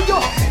behold you.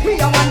 Me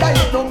a wonder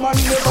if no man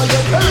never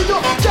you tell you.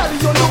 Tell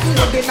you look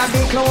good in the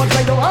clothes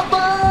where you have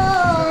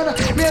on.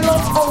 Me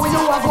love how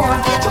you are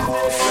gone.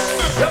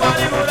 Your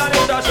body good and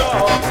it's a show.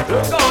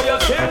 Look how your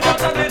skin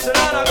just a glisten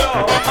and a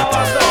glow. How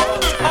I saw,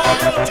 how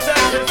you look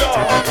sexy so.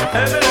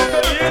 Every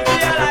little beauty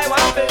and I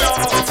want to know.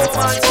 So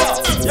man so,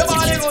 your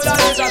body good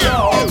and it's a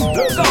show.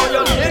 Look how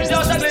your skin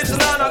just a glisten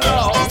and a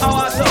glow. How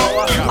I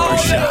saw, how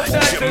you look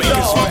sexy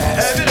so.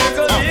 Every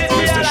little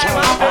beauty and I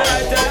want to know. I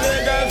tell the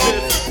girls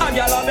this. A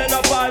girl a bend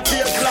up all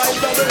face like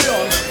double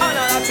young. And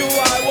I not true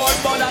I want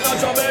but I not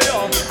trouble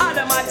young. And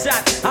them a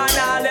chat and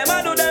all them a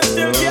do them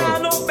still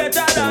can't look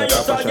better than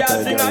you. So girl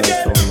sing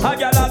again. A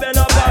girl a bend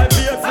up her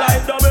face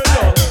like double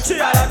young. She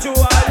a la true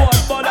I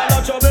want but I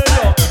not trouble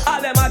you.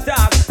 All them a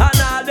talk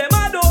and all them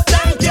a do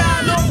them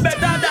can't look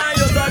better than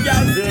you. So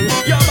girl sing.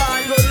 Your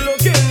man good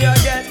looking, you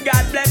get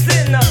God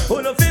blessing.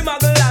 Who no fi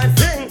muggle and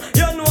sing.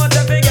 You know what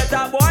to get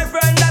a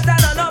boyfriend that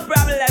a no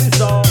problem.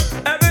 So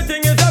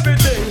everything is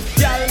everything.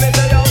 Girl me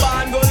say your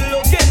man good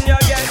looking, you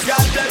get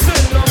God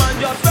blessing. No man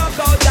just rock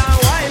out and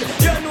wine.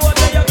 You know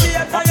that you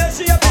care for your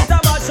shape it a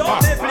mash up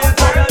the place.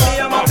 So your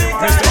name a big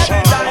time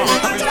every time.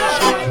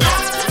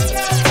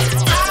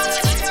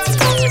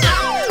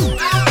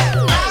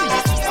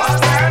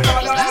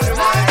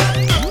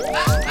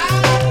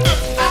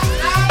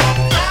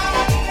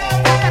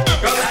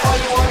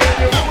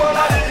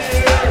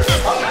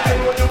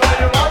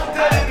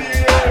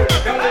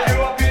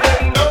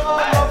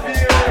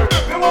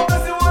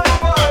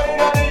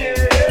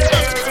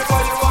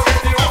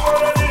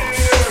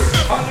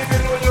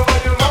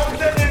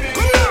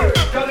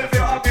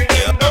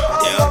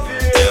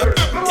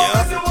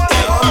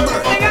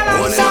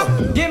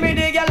 Give me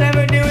the girl them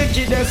with the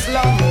wickedest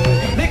love.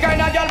 The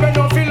kind of girl we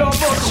don't feel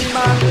up up she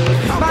man.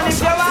 Man if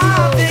you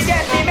want to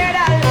get the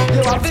medal,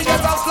 you have to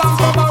get a slam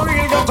from a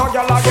real ghetto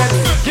girl again.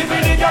 Give me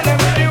the girl them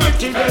with the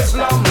wickedest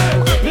love.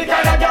 The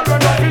kind of girl we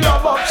don't feel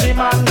up up she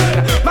man.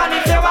 Man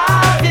if you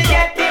want to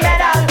get the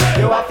medal,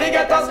 you have to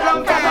get a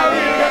slam from a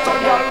real ghetto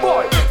girl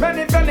boy. Man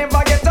if you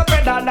never get a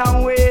pedal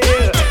down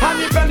wheel, and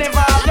if you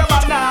never have your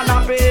banana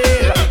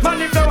peel,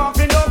 man if you want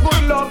to no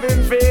good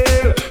loving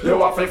feel, you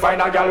have to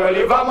find a girl who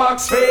live a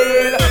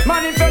Maxfield.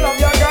 Man if you love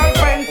your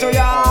girlfriend to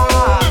ya,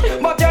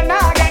 but you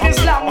not get the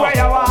slam where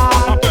you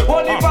want.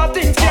 Only for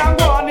things can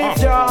go on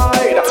if you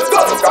hide. Go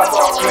look at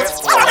chocolate.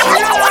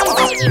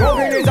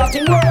 Loving is a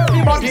thing where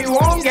everybody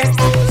won't get.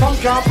 Some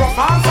can't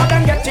perform so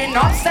them getting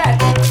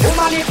upset.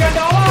 Woman if you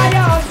don't want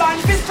your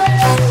husband to stay,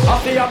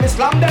 after you have the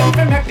slam them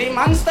to make the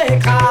man stay.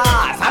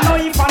 Cause I know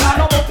if I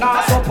know but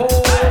not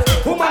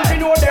suppose. Woman we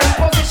know them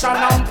position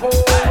and pose.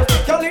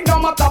 You think no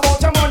matter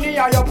about your money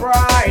or your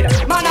pride.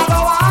 Man I go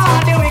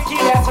on the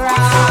wickedest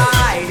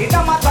ride. It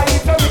don't matter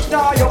if you're rich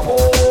or you're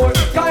poor.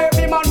 Cause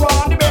every man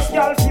want the best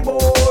girl fi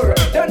bore.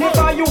 Then if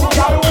I you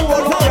girl who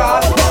will look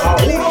at,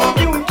 who want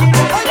the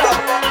wickedest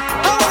ride.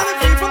 I wanna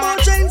free from all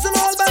chains and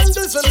all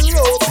bangles and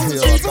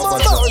ropes. Free from all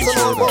bars and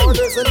all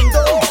borders.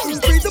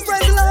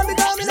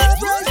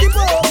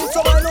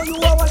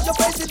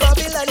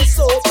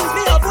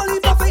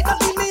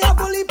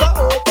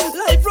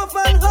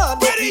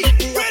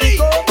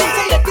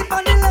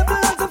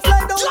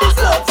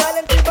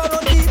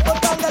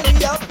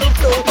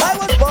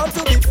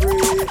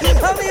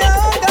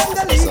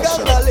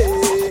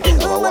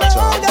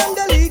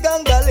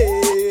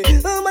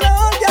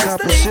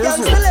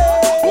 against the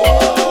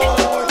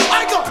law.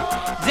 I go.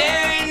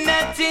 There ain't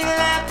nothing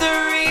like the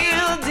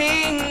real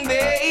thing,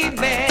 baby.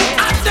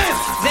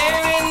 There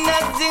ain't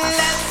nothing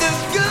like the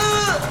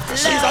good.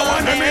 She's a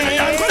 1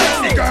 million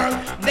crazy girl.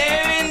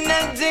 There ain't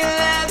nothing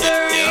like the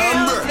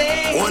real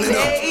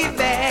thing,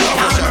 baby.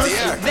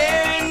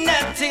 There ain't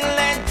nothing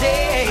like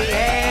that.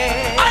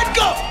 I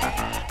go.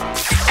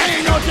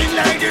 Ain't nothing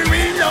like the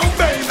real love,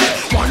 baby.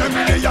 1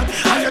 million,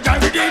 and you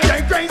drive it in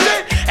like crazy.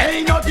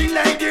 Ain't nothing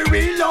like the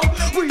real love.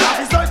 We have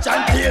to search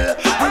until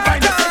we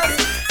find the city.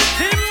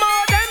 The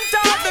more them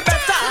talk, the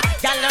better.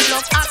 Girl, you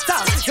look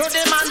hotter. You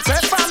the man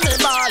straight from the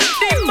ball.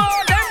 The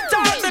more them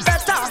talk, the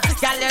better.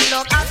 Girl, you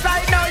look hot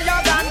right now.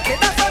 You're gone.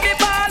 That's how the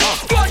ball.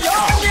 Boy, you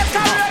always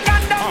carry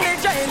gun down the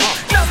drain.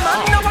 No man,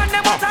 no one,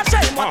 what a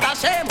shame, what a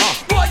shame.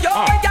 Boy, you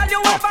girl, you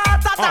ever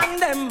hotter than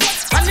them.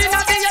 And in the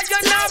end,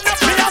 you know no.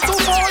 Me a too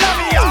full of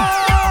me.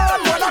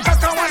 Boy, I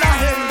can't want to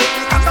him.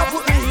 He can't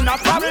put me in a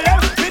problem.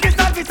 Me this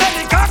not be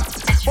selling cock,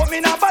 but me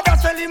not bother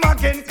sell him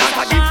again. 'Cause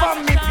I give from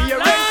me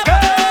parents.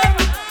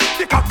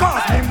 The cock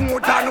cost me more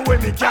than when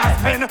me can't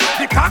spend.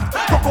 The cock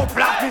cock up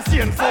flat me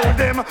stain for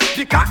them.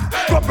 The cock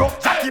go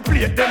broke Jackie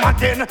plate them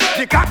again.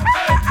 The cock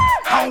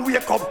and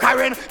wake up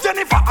Karen.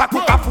 Jennifer I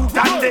cook a food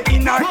and they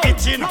in her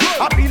kitchen.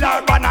 I peel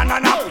her banana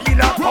and I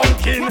peel her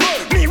pumpkin.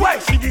 Me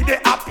wife she did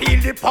a peel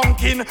the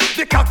pumpkin.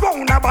 The cock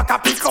round her back a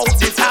pick out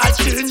the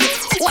saltine.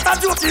 What a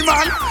jokey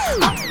man.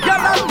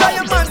 You're not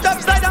diamond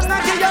upside down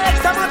and give your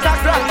extra much a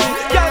grand.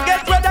 Girl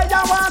get whether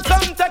you want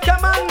some take your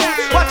man.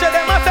 Watch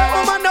them a say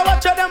woman now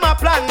watch them a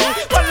plan.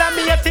 Follow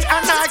me at the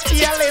anarchy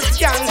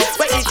gang.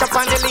 We eat up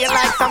on the lane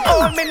like some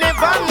old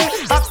minivan.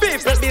 Of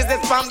people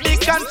business from big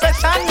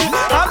confession.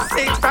 Of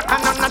 6 crack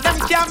and none of them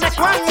can make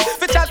one.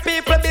 Which are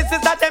people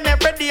business that them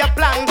every day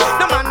plan.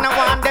 No man no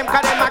want them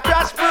cause them a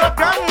crash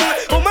program.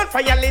 Woman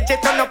fire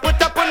legit and no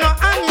put up on no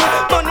hand.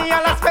 Money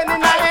all a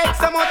spending a X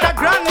amount of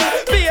grand.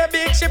 Be a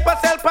big ship a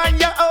sail on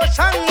your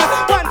ocean.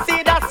 One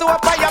seed a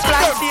soap on your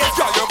plantation.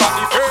 Tell your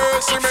body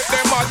face, you make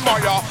them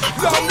admire.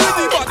 Long with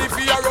the body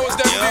for your rose,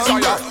 them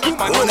desire.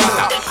 Woman no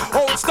matter,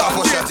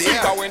 outstanding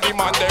figure when the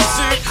man them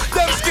see.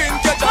 Them skin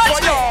catch a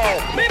fire.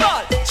 Me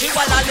ball, she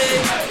walale,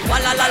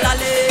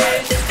 walalalale.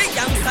 The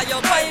youngster you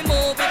boy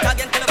move it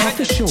again to the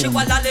friend. She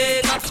walale,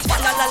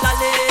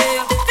 walalalale.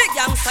 The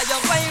youngster you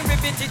boy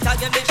repeat it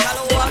again. Me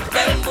shall wap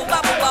them booba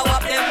booba,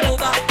 wap them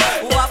booba,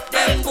 wap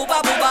them booba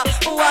booba,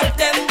 wap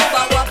them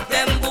booba, wap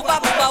them booba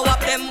booba, wap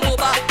them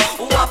booba,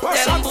 wap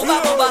them booba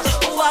booba,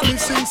 wap.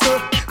 Listen,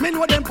 sir, me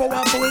know them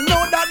powerful,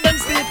 know that them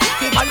sleep.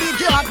 People leave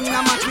you out in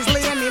a match, is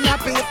laying in a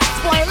pit.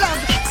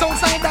 Spoilers,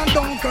 Southside and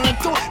Dunkirk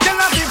too. Tell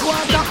a big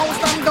water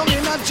house and down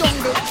in a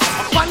jungle.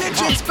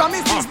 Politics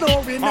promises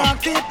no we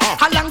not keep.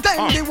 A long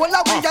time the whole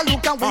of we a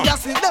look and we a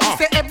see them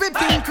say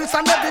everything Chris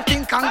and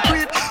everything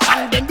concrete.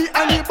 And then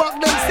behind the back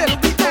them sell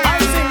the I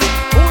sing,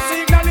 who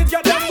signal it,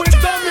 you them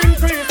wisdom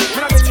increase.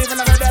 Me not believe in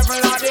the devil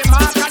or the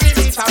mark and the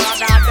beast or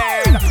other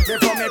dead.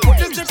 Before me put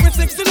the triple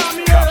 16 on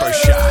me head. Proper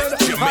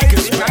shot, you make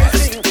us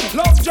best.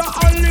 Love Jah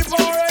only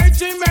for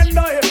 80 men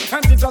die.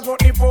 And teach us what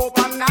the Pope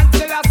and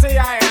Nancy I say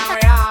I am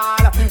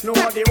real. No,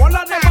 the whole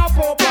of them are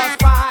Pope or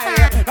spy.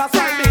 That's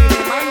why me the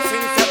man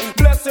sings.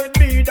 Blessed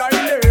be thy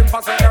name.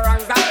 For the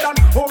wrongs that done,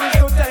 who is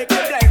to take the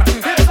blame?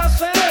 It's a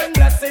shame,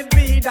 blessed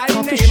be thy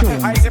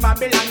name. I see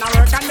Babylon a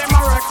work and them a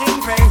work in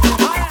vain.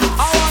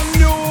 I want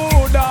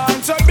new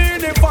dance to be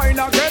defined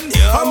again.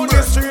 On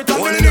the street and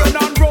the lane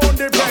and round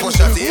the bend.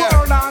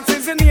 World dance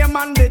is the name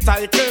and the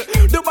title.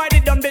 Dubai the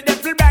dumb, the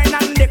devil blind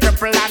and the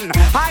cripple. And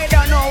I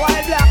don't know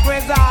why black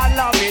wizard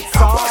love it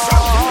so.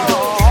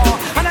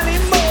 And a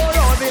limbo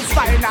roses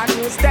fine and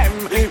use them.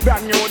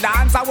 Brand new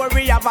dance where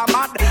we have a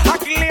mad. I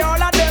kill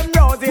all of them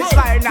roses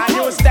fine and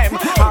use them.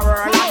 A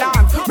world of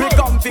dance, we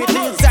come fit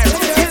in them.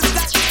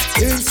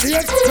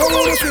 Insane, no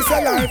one is a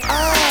life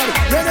hard.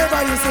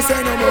 Whenever you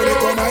say no more,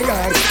 oh my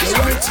God. You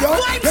want yo,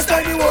 you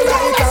tell me what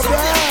like a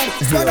brand.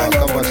 Son of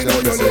your money, no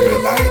you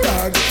living like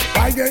that.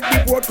 I get the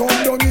boat come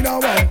down in a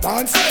one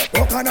pants.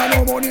 Work on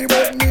no money,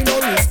 but me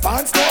no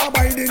response. No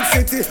abiding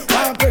city,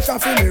 one pressure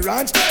for me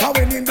ranch. And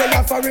when in the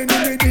foreign,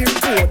 in the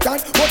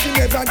important. But he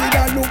never did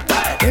a look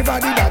back, never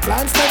did a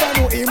glance. Never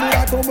know him would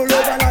have tumble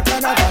over like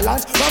an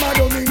avalanche. Mama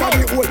don't mean that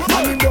the old,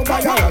 and him don't buy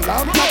a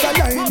lamp. Not a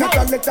line, not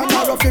a letter,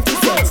 not a 50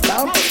 cent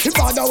stamp. If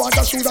father want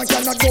a shoes and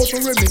cannot go to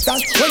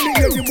remittance. When me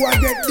hear the boy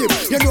get dip,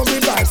 you know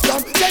me buy some.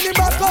 Send him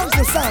back comes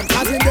the sun,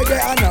 as in the day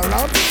and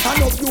around.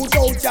 And up you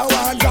out your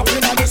one, drop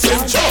him on the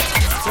sand.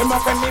 Them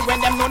up me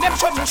when them know them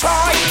shouldn't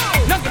try.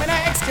 Not give me no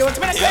excuse,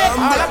 me no say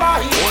all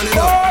about it.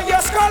 Oh,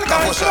 your skull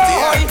can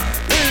fly.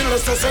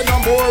 Needless to say no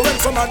more, when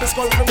somebody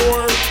skull for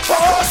more.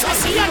 Oh, so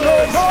see I no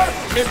more.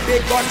 Me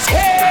big gun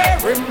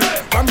scare him.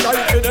 From guy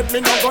that me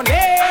no gon'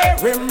 hear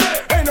him.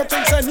 Ain't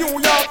nothing say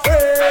New York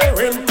fear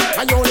him.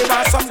 I only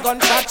want some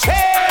guns to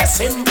chase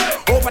him.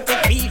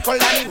 Overtake people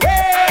and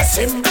race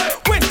him.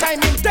 When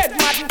time him dead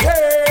man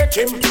take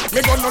him. Me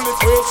gon' only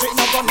face it,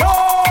 no gon'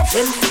 love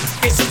him.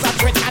 This is a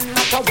threat and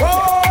not a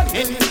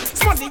warning.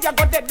 Somebody you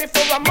go dead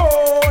before a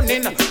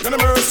morning. No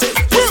mercy.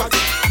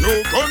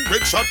 New gun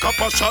with shot,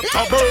 copper shot,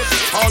 a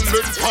burst. All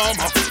in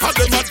farmer, and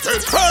them a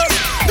dead first.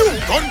 New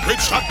gun with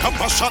shot,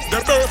 copper shot,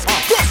 the burst.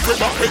 Gun with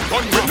a big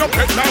gun with no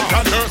pen like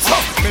a nurse.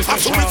 A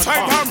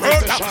suicide or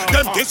murder.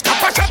 Them this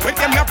copper shot with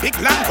them a big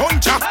land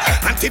gunja.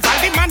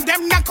 Anti-valley man,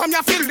 them na come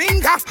ya feel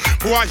linger.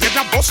 Boy, you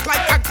da bust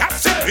like a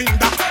gas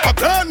cylinder.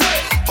 Again,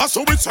 a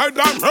suicide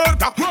or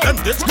murder. Them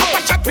this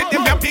copper shot with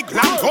them a big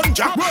land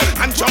gunja.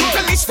 And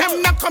junglist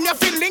them na come ya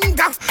feel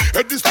linger.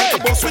 It is like a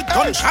bus with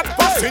gunshot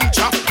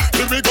passenger.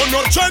 Here we go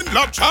no chain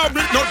love,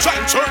 with no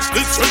chain church.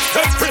 This is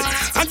free.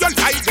 And your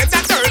life is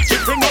a dirt.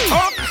 If you no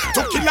come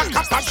to kill a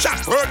copper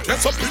shot,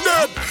 worthless up in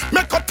dead.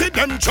 Make up to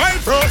them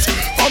drivers.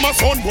 I'm a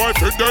son boy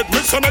for dead.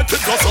 Miss and make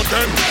it goes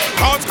again.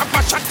 Cause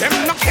copper shot them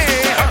no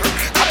care.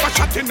 Copper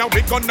shot in now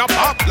we gonna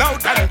pop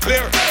loud and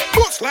clear.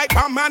 Boost like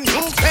a man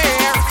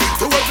nuclear.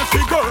 To every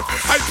figure,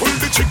 I pull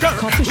the trigger.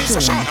 It's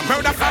a shot, a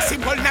murder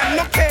possible and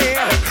no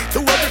care. To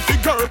every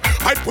figure,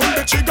 I pull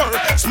the trigger.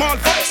 Small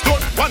fox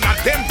don't one of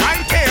them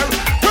right here.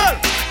 Well,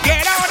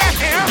 get out of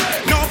here.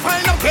 No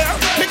final care.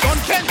 Me gun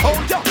can't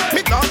hold you.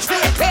 Me launch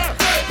real clear.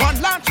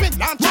 One launch, me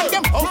launch and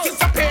them out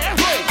disappear.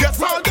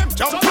 Yes, all them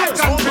jump and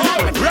jump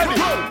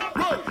ready.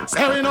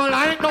 Say we no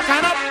like no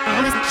kind of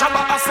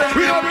Shabba Assay.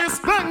 We don't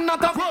respect not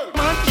a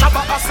man.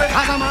 Shabba Assay.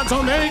 As a man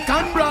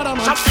Jamaican brother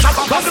man.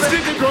 Shabba Assay. But the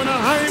city gonna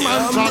high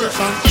man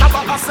tradition.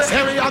 Shabba Assay.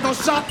 Say we are gonna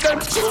shot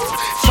them.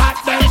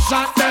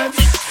 Shot them.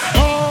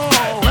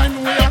 Oh, when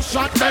we are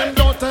shot them,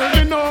 don't tell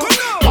me no.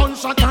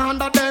 Gunshot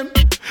under them.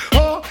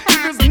 Oh,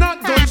 if it's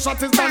not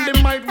gunshot, it's on the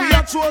mic. We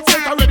are true,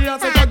 take already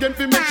and take again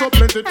to make sure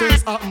plenty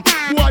things happen.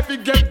 Boy, if we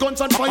get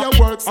gunshot,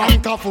 fireworks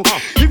and careful.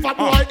 If a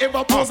boy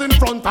ever pose in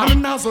front of the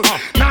nozzle,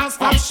 now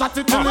stop shot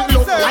it till it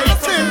look like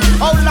sin.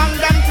 How long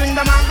them think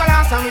the man go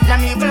last and with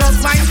them evil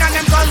mind and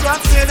them call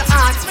what say the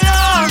heart me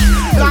on.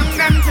 Long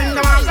them think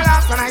the man go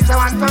last and I say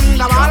one from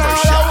the wall and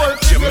all the world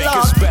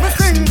Jamaica's best. Me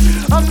sing,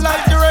 I'm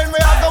like the rain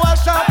where I go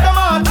wash off the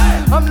man.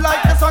 I'm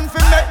like the sun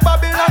for make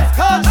Babylon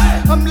scatter.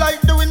 I'm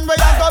like the wind where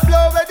I go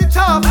blow away the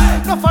top.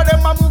 Enough of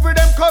them a move with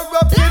them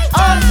corrupted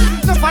heart.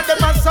 Enough of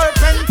them a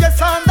serpent yes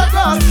on the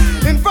cross.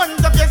 In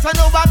front of you I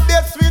know what they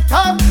sweet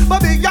talk.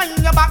 But behind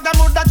your back them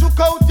would that you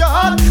out your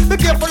heart. Be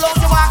careful how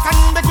you walk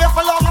and be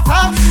careful how you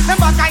talk. Them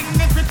back I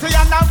iniquity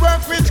and I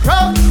work with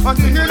crowd. And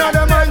the hill of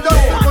them mind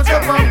just to put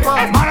your front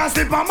part. Man a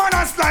slip, a man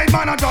a slide,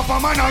 man a drop, a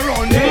man a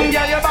run.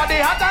 Yeah, your body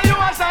hot and you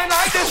a shine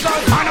like the sun.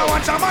 Man a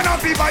watch a man a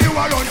fever, you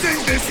a run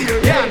things this year.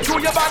 Yeah,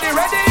 through your body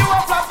ready, you a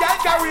flop your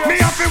career. Me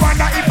have to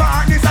wonder if a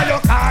hardness are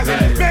your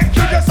calling. Make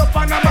you just up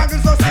on a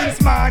magazine so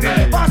since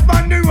morning. Pass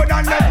on the road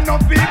and let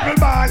no people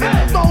balling.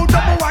 Mount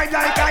up a wide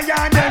like a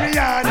yarn, every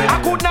yarn.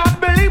 I could not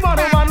believe what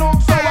a man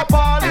looks so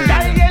appalling.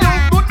 Girl, you look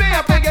good, me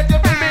up to get you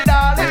to me,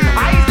 darling.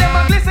 Eyes them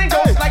a glisten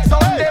just like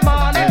Sunday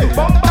morning.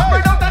 Bumper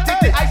without a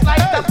titty, eyes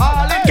like the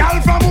falling. Girl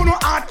from Uno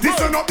Art,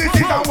 listen up, this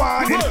is a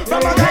warning.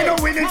 From a guy no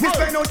willing to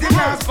spend out the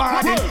last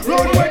party.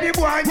 Run with the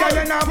boy and girl,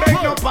 you not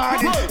make no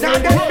party. Now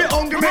then be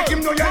hungry, make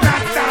him know you're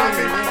not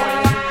starving.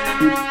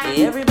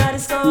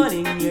 Everybody's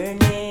calling your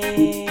name.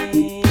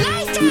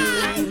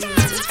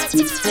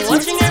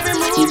 Watching every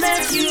move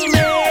that you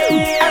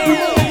make. Every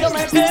move you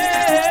make, girl.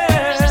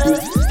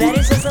 That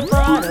is just a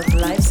part of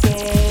life's game.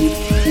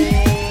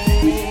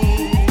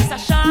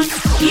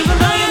 Even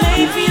though you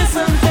may feel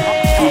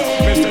something,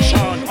 Mr.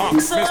 Sean,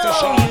 so Mr.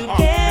 Sean, you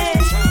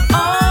can't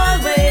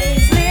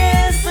always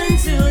listen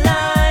to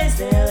lies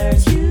that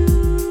hurt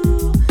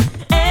you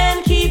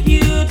and keep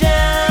you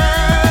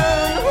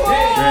down.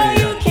 Oh,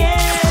 you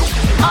can't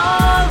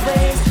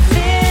always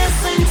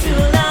listen to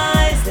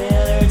lies that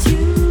hurt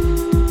you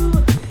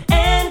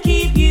and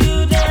keep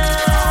you down.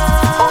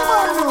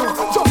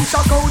 Jump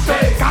shock out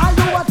there, call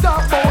you a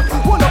top boy.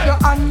 Hold up your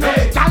hand,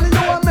 call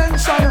you a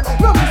mention.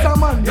 No Mr.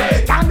 Man,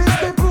 can this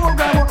the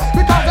program?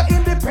 Because you're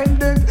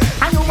independent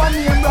and you a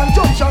name brand.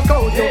 Jump shock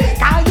out there,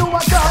 call you a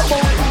top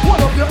boy.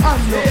 Hold up your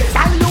hand,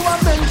 call you a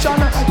mention.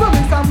 No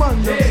Mr. Man,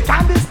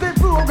 can this the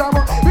program?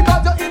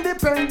 Because you're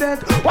independent.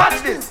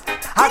 Watch this.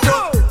 I do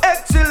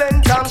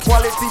excellent and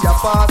quality of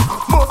pass.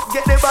 Must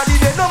get the body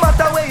there no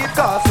matter where it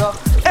costs.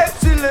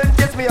 Excellent,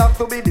 yes, me have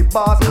to be the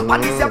boss.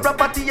 And this your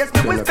property, yes,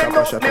 me will spend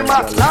up me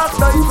mark. Last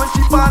night when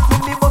she passed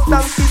me bust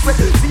and secret.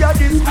 See her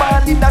this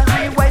man in a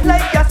rewind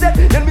like I said.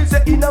 Then me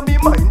say inna me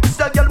mind, this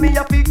a girl me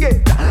a forget.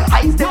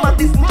 Eyes them a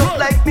listen just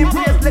like me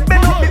bracelet.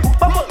 Bend up me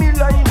hook, up me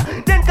line,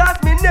 then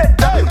cast me net.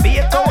 Be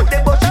it out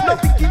there, but she no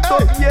pick it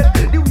up yet.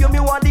 The way me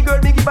want the girl,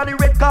 me give her the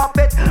red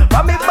carpet.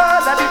 From me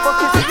ball and the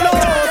fucking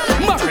clothes.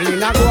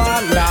 Marlena go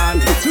on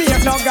land. Me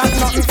have no got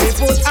nothing to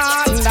put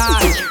on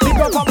land. Pick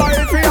up a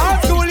barrel for your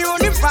school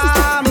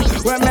uniform.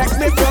 What makes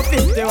me feel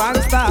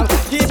 51 style.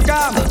 Keep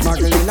calm.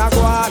 Marlena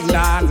go on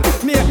land.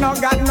 Me have no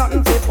got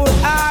nothing to put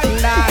on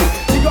land.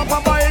 Pick up a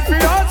barrel for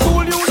your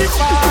school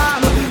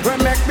uniform. What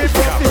makes me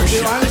feel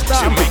 51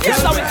 style.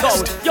 Here's how it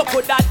goes. You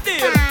put that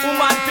deal.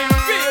 Woman feel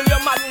real.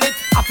 Your magnet.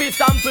 Happy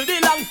sample the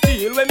long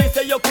steel. When me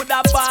say you could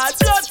have bad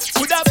blood,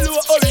 could have blow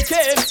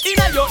hurricane.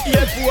 Inna your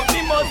earphone,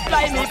 me must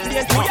fly me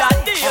plane to that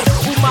deal.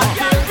 Woman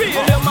feel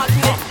real. Your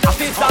magnet.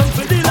 Happy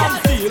sample the long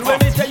steel. When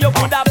me say you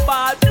could have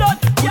bad blood,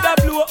 could have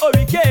blow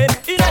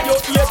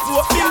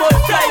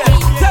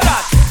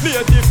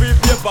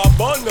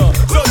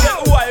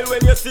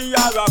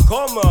Tiara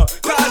come.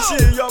 Cause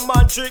she your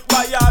man trick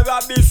by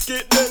Yara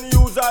biscuit. Then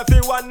use her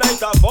for one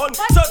night of fun.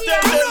 So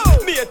tell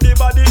them, matey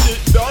body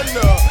it done.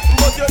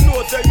 But you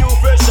know say you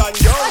fresh and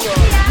young.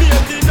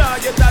 Matey now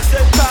get a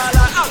set call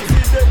and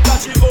accident.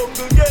 Cause she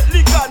hungry get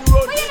lick and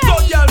run. So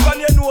girl when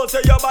you know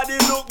say your body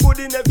look good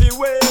in every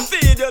way.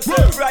 Feed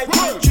yourself right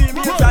 3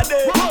 meals a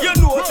day. You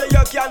know say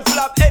you can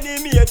flap any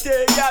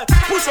matey girl.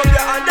 Push up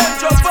your hand and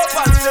jump up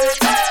and say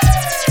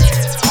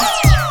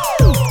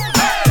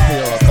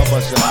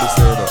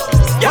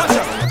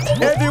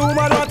every woman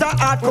want a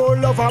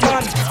hardcore lover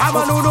man. I'm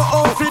a no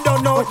outfit,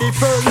 don't know the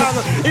furlong.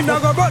 He no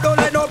go down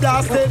like no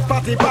blasted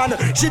party pan.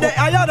 She the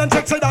higher than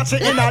check, say that she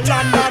in a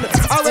London.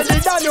 I already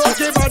done you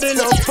give her the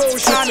love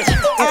potion.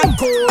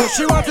 Hardcore,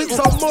 she wanted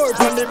some more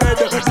from the bed.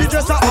 The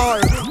dress a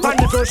her, and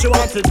the floor she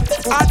wanted.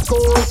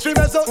 Hardcore, she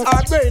mess up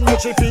her brain,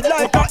 but she feel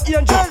like a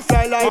angel,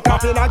 fly like a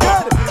pin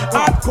again.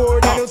 Hardcore,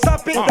 then you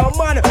stop it down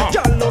man.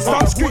 Girl no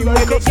stop screaming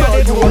when you get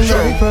it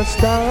motion. The first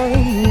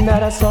time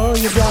that I saw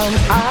your brown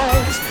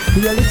eyes,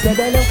 your lips said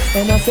hello,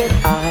 and I said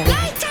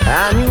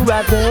I knew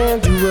right there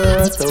you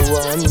were the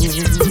one.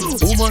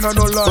 Woman I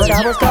no lie, but I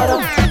was caught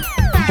up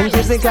in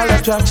physical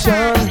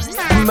attraction.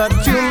 But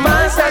to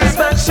my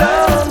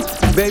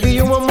satisfaction, baby,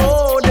 you were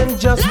more than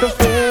just a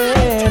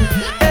friend.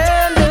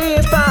 And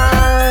if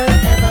I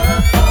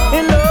ever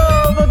in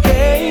love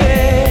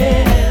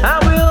again, I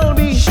will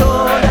be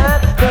sure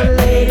that the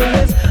lady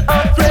is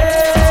a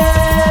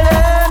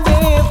friend.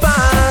 And if I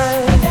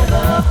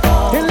ever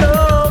fall in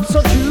love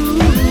so true,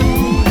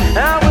 I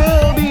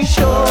will be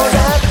sure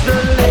that the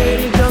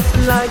lady just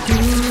like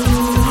you.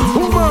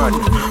 Woman,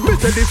 me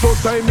say the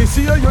first time me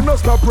see you no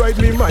stop ride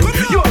me mind.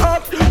 You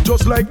hot,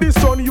 just like the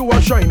sun you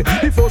a shine.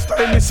 The first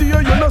time me see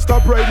you no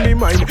stop ride me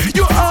mind.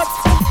 You hot,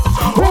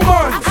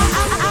 woman.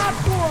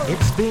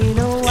 It's been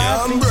a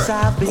while since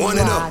I've been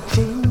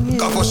watching you.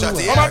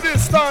 How about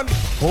this stand?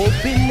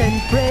 Hoping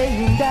and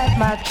praying that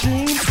my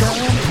dreams come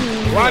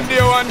true. One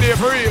day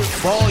for real.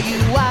 For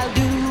you I'll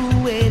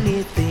do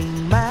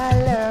anything, my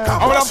love.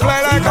 I wanna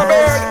fly like a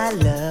bird. My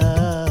love.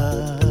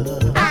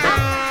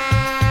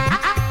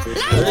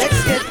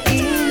 Let's get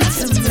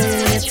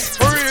intimate.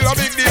 For real, a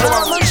big deal.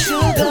 Come on,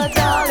 sugar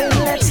darling,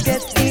 let's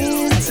get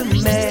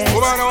intimate.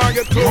 Woman, I wanna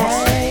get close.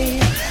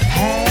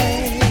 Hey.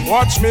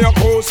 Watch me a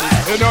cozy,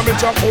 you know me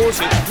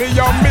jacuzzi. Me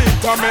a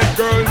meet a med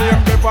girl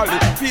named Beverly.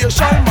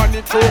 Facial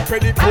manicure,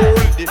 pedicure.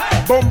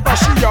 Bumper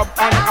she up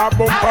and a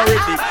bumper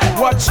ready.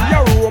 Watch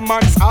your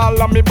romance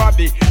all on me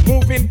body.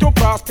 Moving to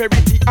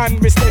prosperity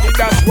and me steady,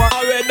 that's what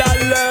I read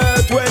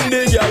alert when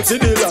the girl see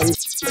the long.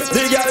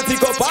 The girl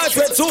pick up her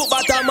sweat suit,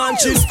 but a man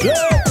she's play.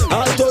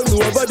 I'll turn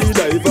over the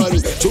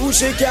dive. True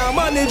she can't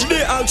manage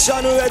the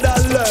action. Red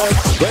alert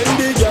when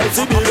the girl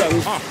see the long.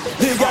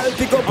 The girl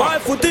pick up her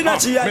foot in a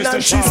she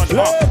and she's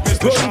play.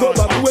 Run go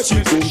back where she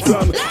come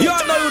from.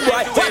 You're no rude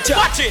boy, watch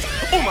it.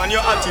 Woman,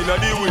 you're hot in the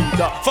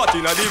winter, fat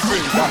in the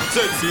winter,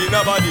 sexy in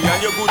the body and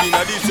you're good in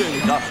the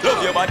center.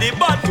 Love your body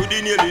bad to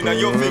the nail in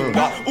your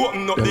finger.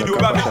 Open up the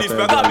door and make this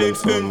bag a big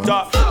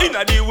center. In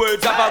the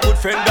words of a good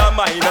friend of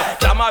mine,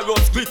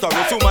 Tamarous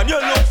glitterous woman, you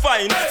look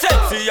fine.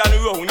 Sexy and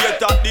round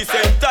yet at the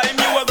same time.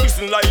 You are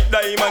glisten like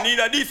diamond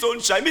in the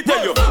sunshine. Me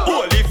tell you,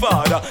 Holy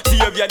Father,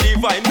 Savior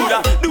divine,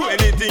 Buddha, do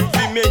anything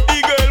to make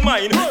the girl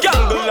mine.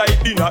 Candle light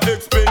dinner,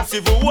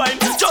 expensive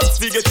wine, just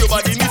to get your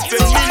body me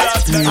spend me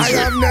last time. I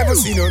have never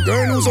seen a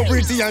girl who's so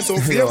pretty and so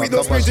fair with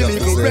those pretty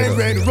little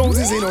red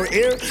roses in her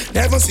hair.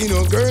 Never seen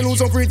a girl who's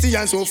so pretty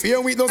and so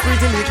fair with those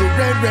pretty little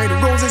red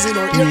roses in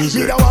her hair.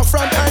 Me that one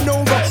front and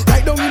over,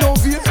 right down in her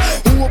fear.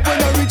 Who up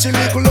when I reach a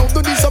little love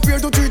to disappear,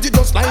 to treat it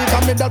just like a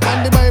medal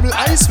on the Bible,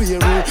 I swear.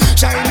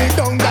 Shine it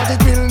down that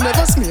it will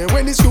never smear.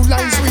 When it's you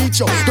lines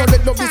reach out, don't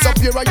let love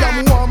disappear. I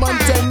am warm and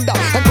tender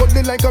and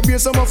cuddling like a beer,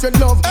 some of your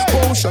love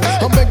potion.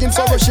 I'm begging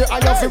for a share,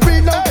 I have to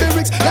read out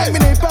lyrics like me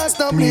name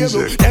Pastor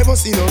Mabel. Never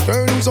seen a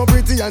girl who's so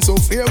pretty and so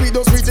fair with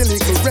those pretty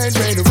little red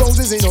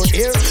roses in her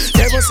hair.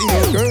 Never seen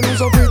a girl who's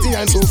so pretty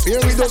and so fair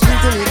with those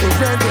pretty little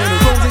red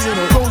roses in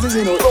her roses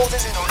in her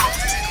roses in her.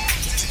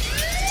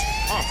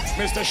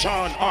 Mr.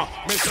 Sean,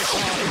 Mr.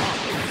 Sean,